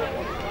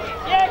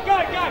 Yeah, go,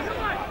 go!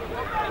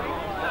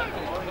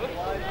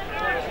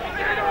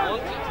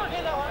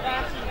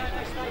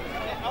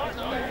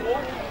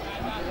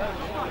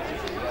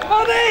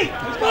 Bobby!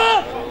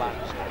 Bob!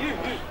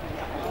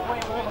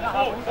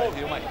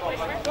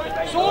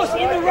 Sauce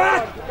in the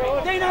rack!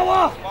 Dino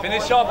off!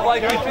 Finish off,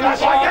 Blakey,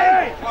 finish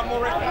off! One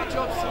more record,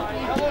 job.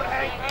 Come on,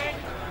 Hank.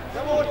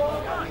 Come on.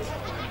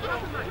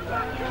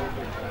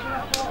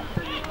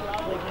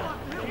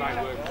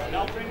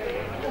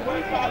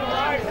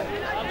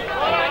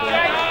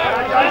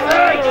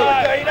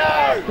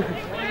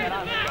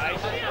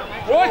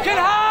 Working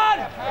hard!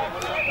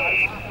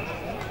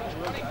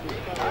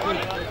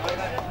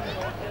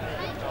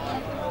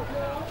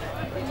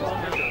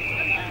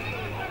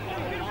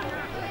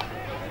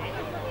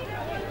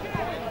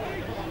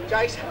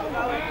 Jace,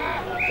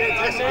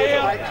 fantastic,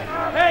 mate.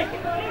 Hey!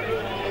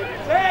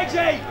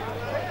 Tagsy!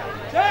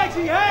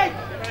 Tagsy, hey!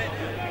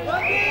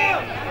 One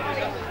down!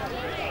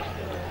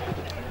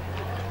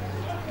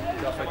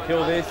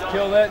 Kill this,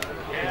 kill it.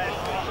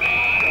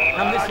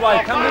 Come this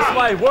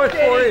way, work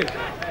for him.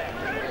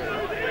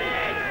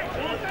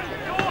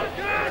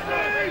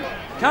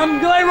 Come,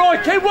 Leroy,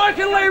 keep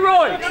working,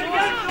 Leroy.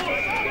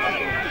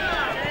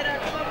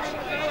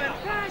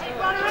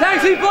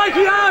 Taxi,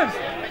 Blakey, arms.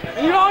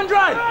 And you,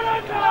 Andre.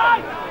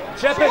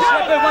 Shepherd,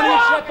 one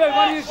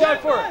of you go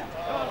for it.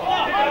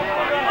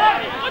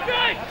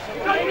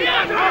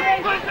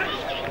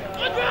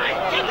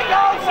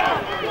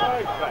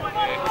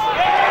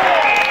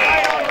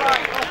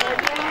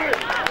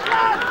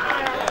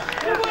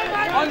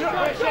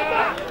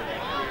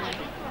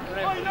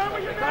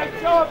 Great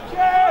job,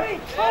 Jeff!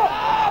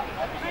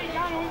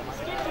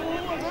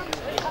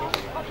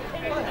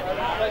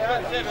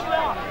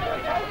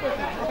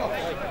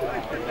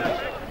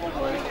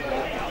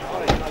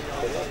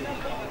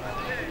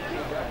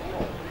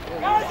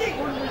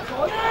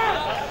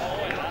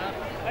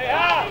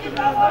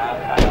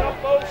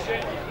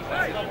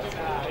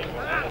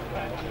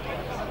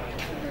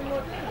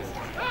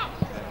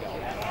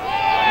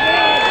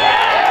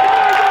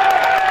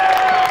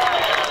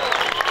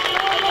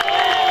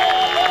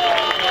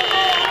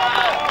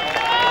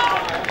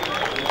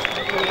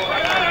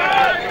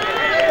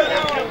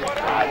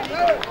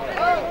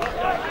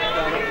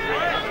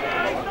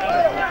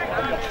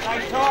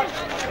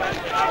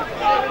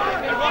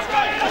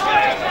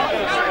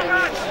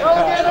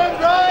 get him,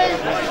 Brian!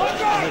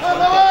 On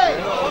the way!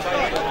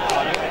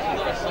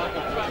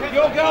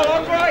 Your goal,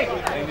 Andre!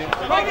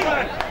 Robbie,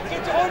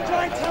 get to Andre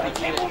and tell me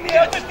 10 more minutes.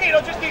 Yeah, I'll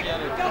just get.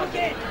 Go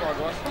again.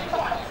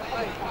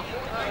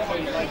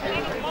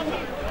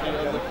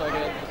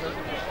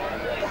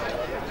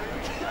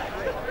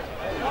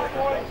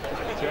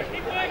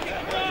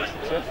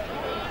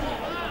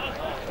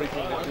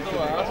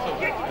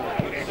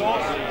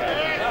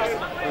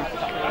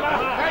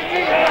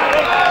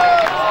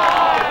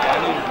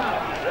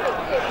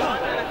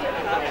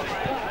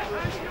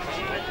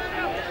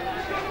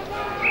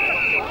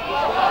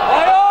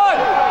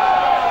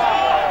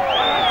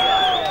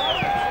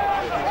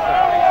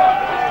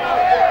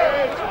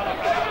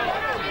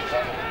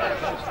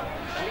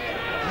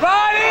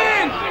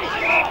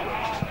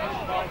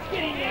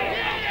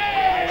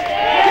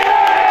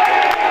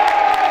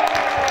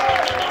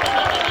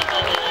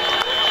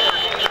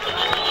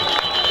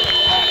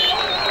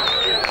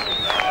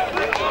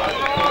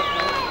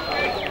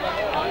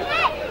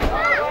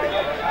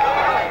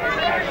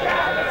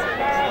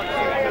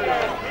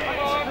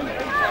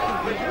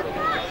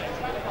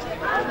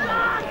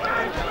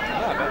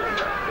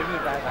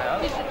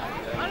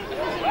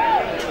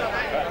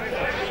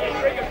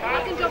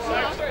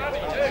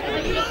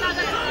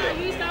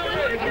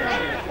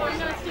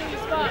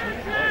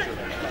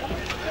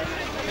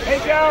 Hey,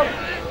 Joe!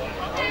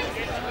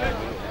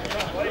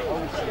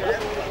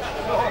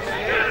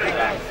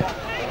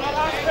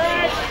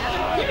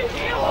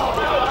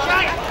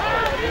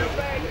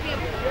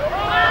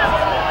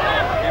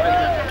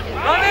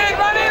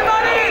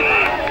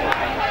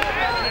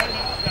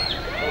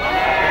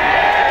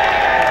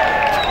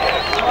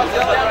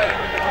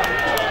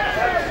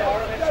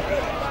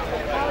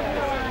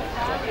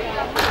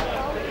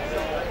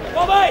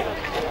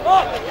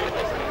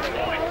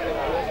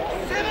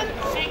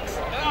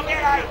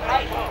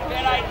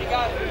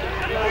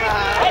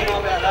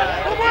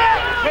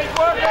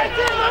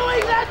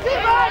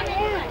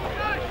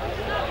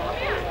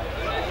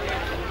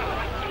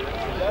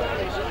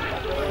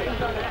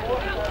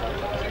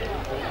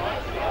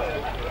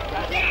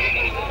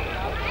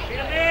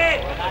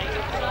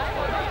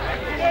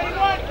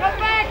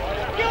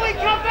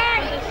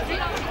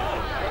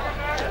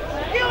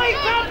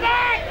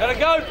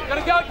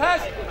 Gotta go,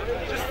 pass!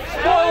 Just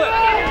spoil it!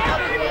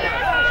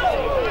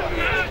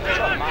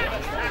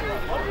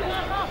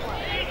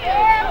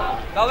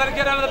 Now let it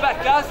get over the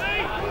back, Gus.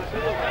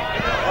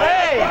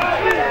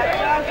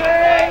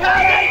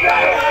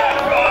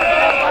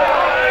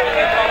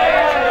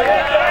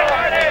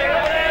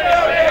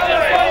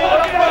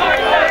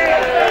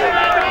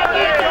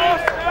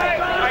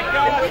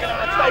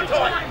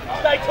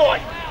 Stay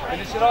tight!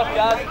 Finish it off,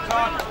 Gus.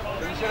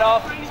 Finish it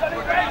off.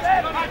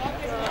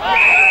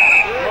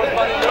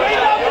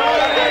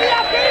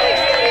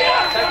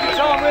 Take your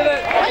time with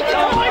it. Take your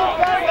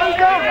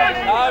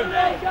time.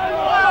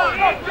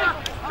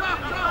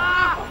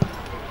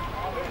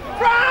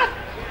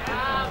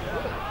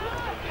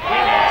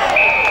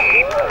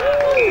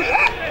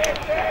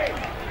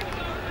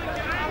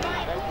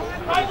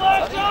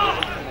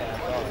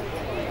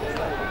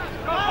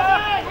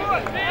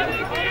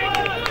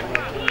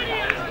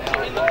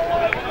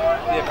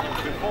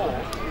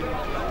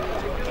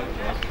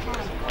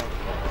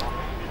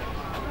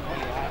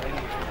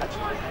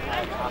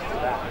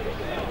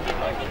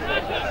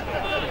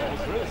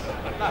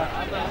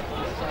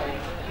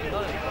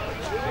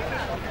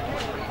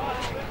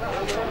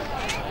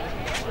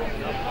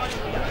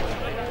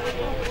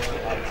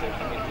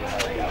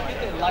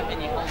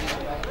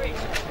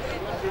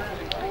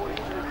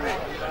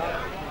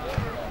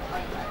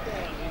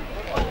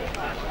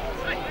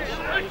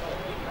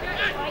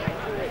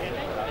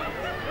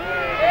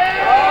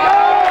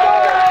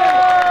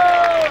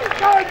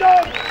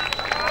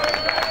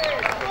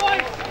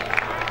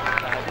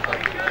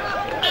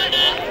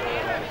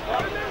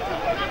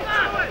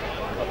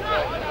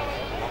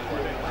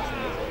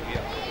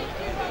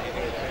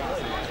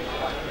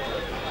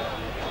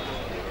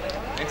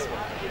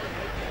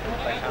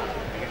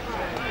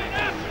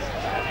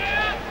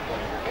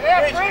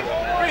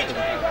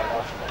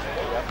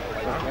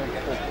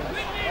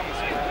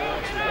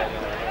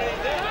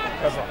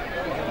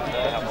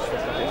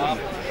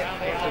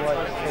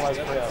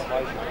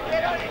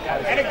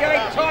 And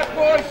again, tight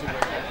boys.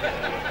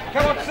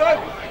 Come on, son.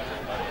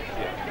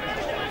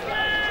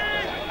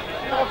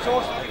 Come on,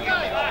 Sauce.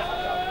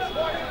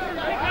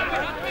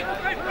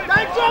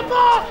 Don't drop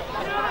off!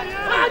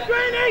 Hard,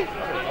 Greenie!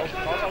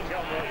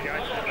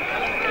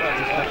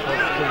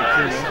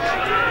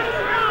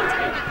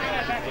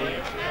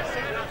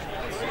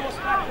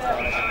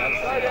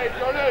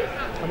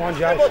 Come on,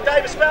 Joe. Come on,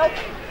 Dave, a spell.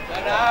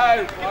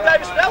 No. Give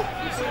Dave a spell.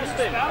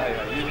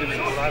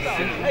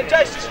 Hey,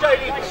 Jace, just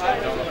straight in.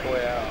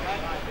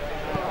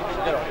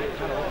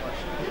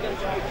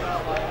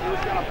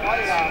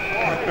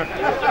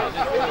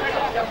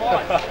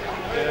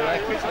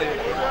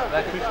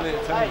 That quickly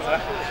it turns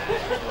out.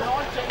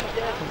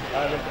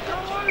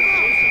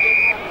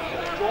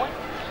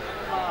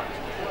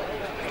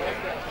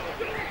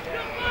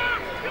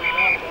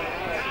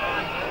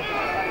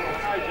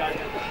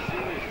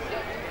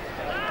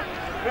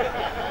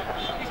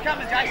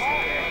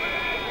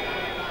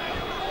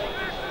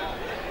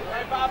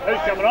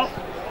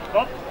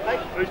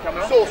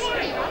 Sauce.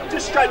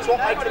 Just straight swap,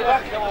 mate, to the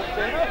back.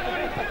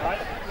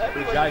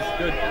 Good, Jace,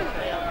 good.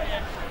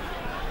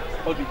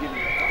 I'll be giving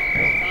you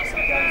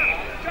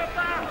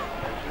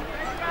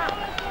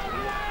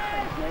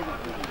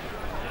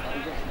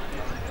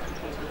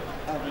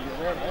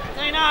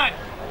Dino!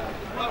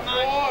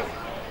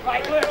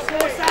 Great work,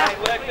 Saucer!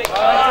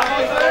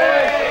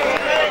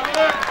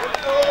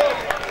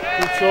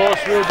 Good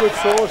sauce, real good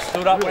sauce.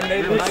 Stood up when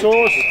needed, Good mate.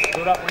 sauce.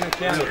 Stood up when it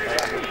counted.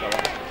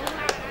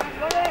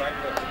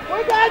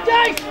 Well done,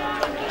 Jace!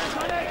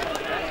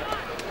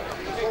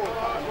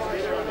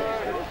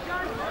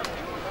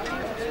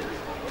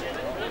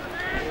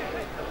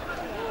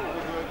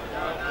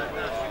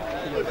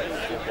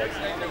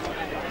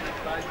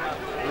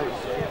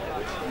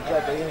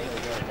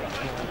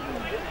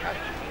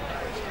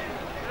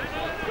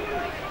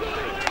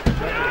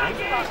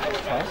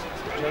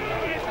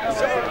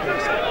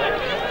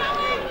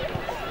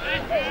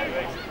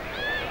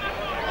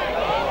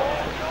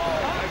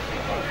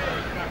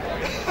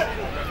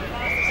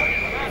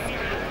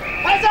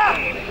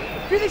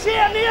 Hazard! Finish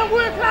here, Neil,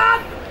 work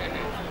hard!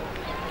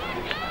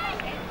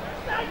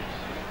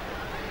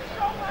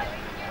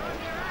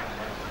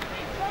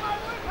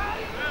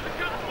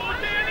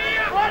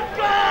 Front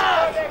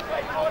guard!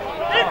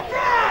 In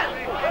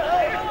front!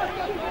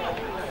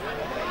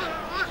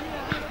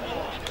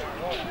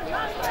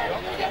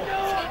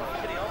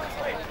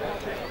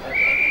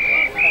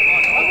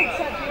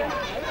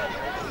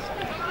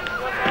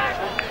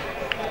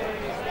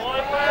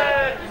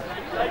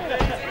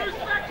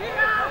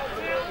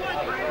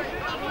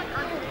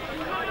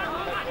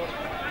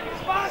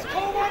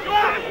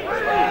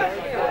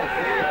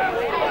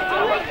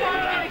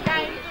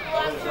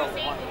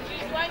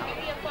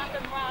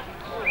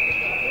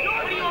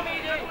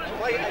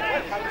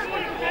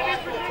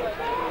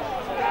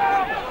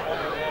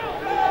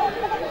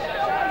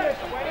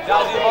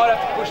 Dalsy, you might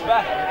have to push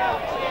back.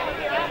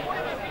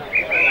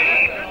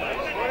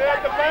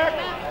 at the back.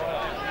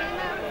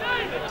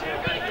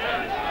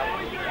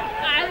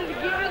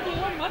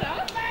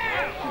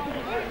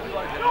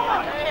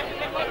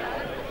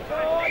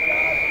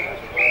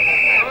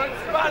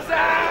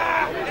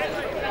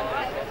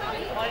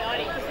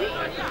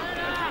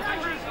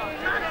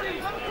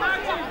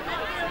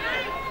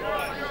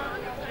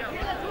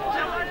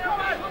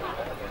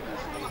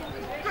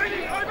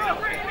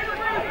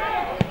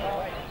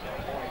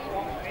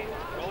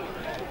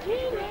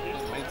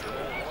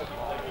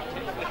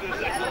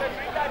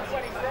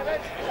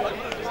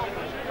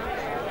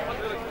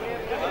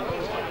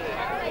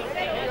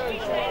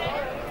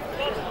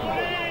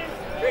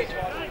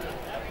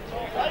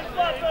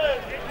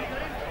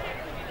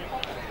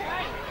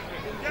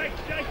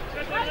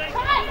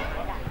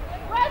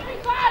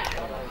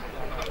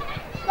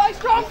 Stay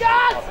strong,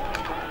 guys!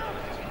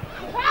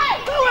 Hey!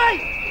 Louis!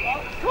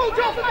 Cool,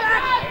 drop it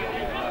back!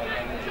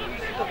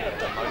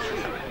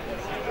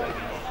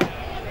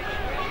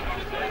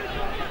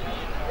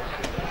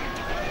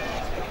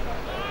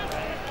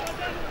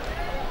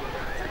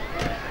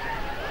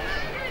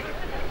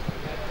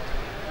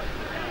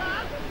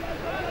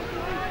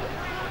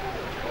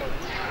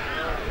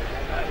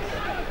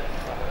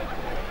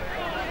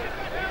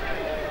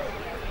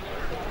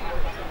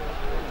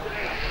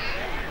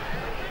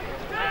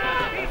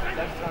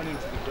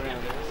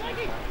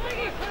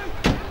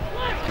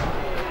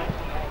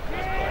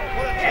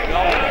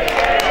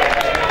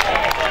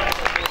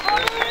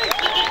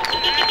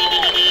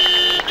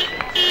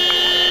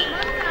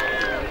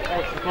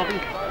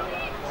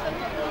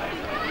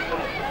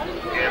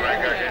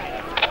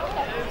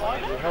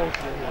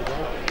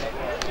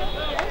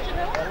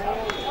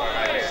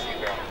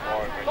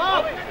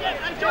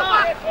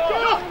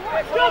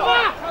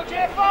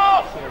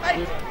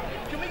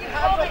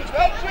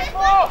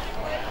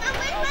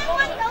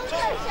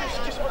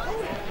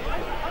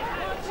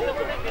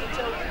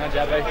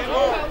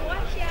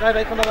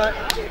 JB, come on, mate.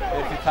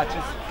 A few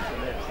touches.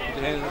 Put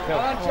your hand in the pill.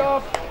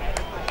 Job.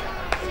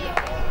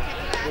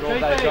 Good all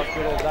day, Josh.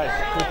 Good all day.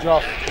 Good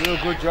job. Real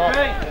good job.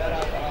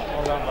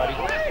 Well done, buddy.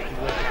 Good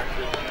work.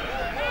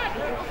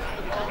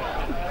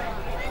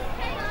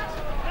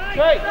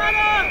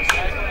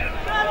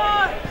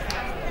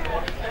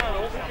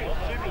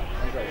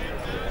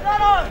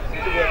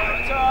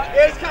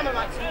 Yeah, he's coming,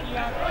 mate.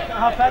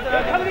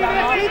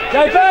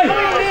 JB!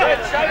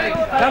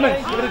 Coming.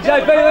 Give it to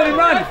JB, let him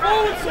run.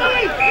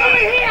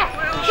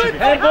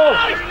 Handball.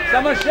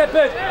 Someone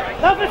shepherd.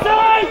 Number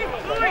side!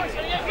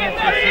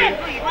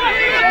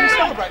 You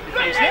celebrate the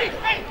first hit.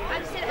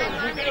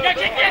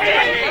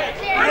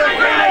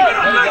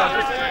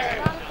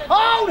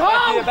 Hold!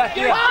 Back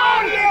here.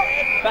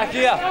 Back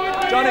here.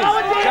 Johnny,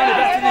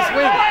 back to this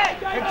wing.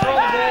 Control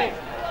the ball.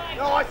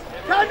 Nice!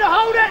 Time to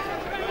hold it!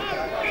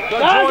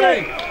 Good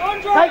Jordan.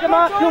 Take the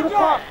mark, kill the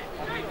clock.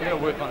 We've got to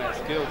work on our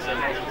skills so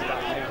we can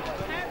start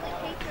moving.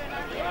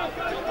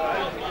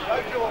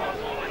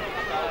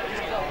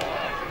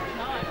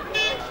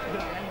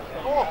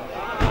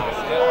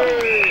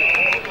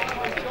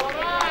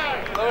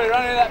 Louis,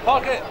 running in that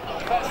pocket.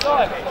 That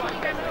side.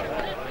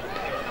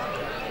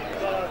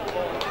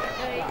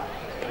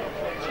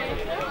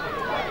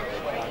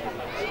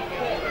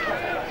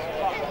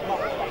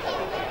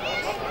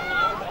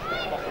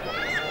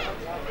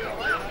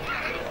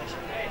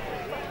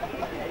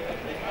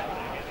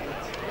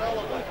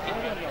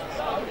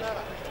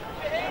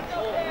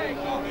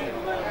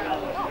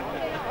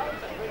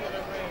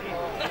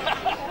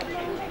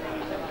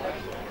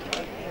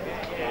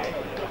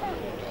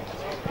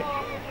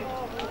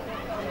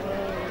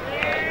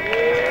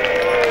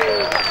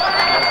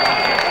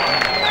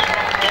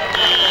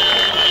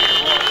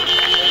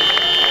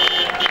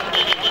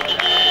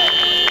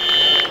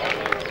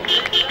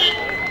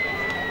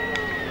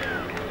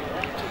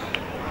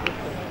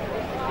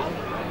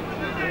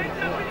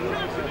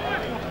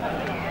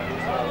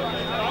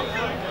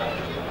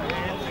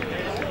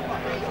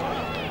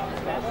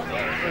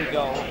 every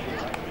goal.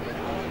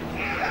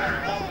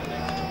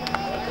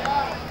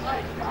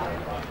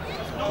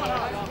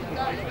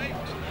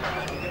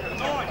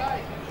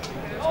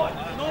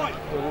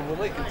 Well,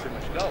 we're leaking too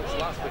much goals.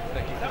 Last week,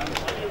 Nicky.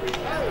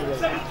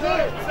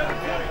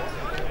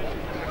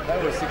 7-2. They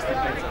were 60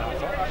 minutes.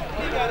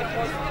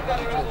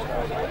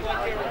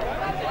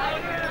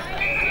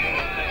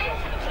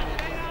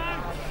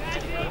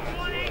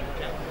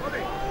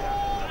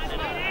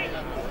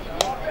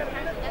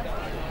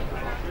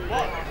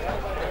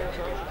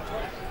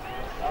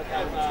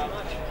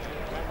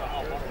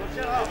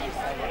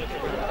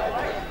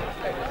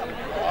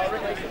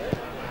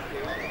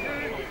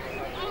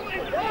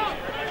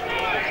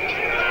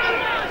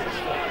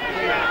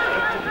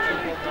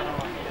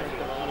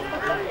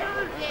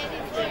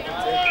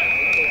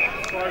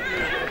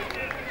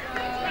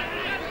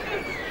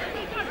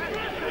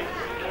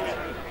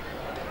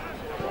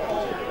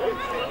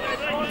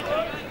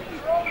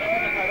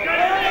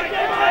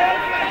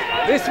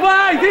 This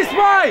way! This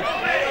way!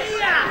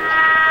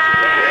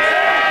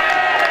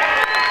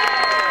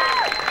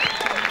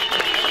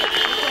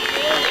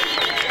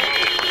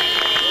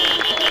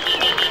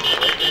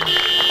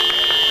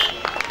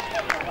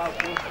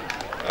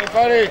 Hey,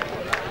 buddy.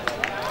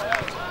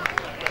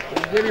 Did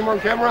you get him on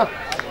camera?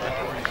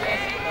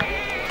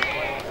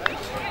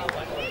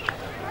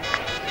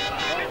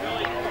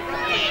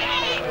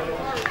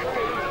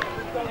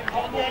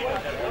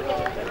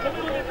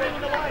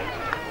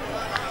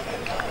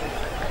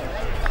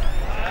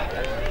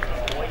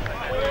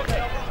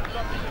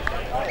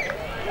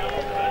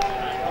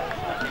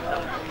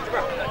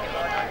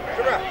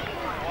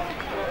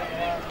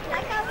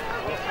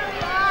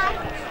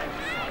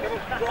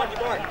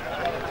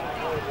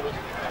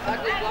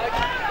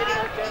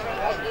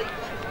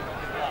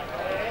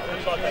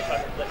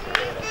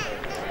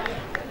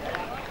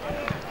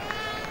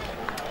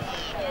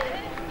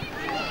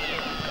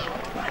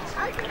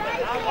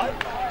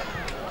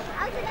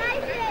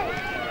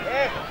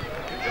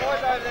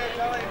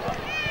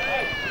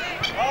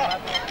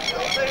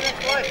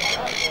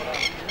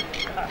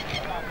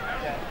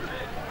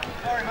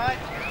 Sorry, mate.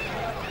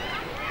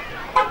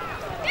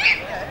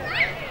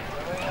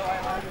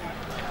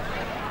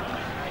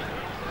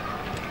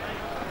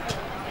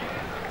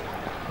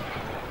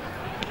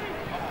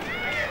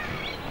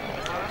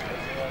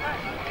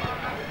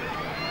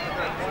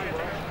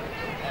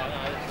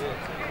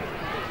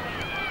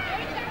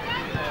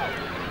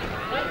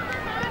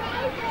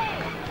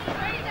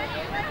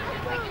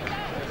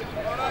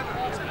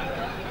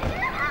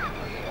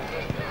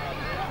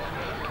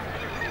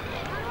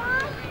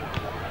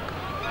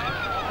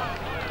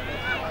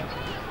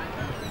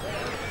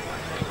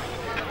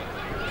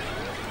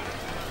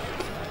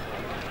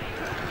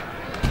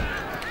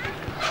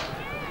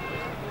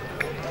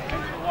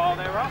 While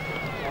they're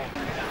up.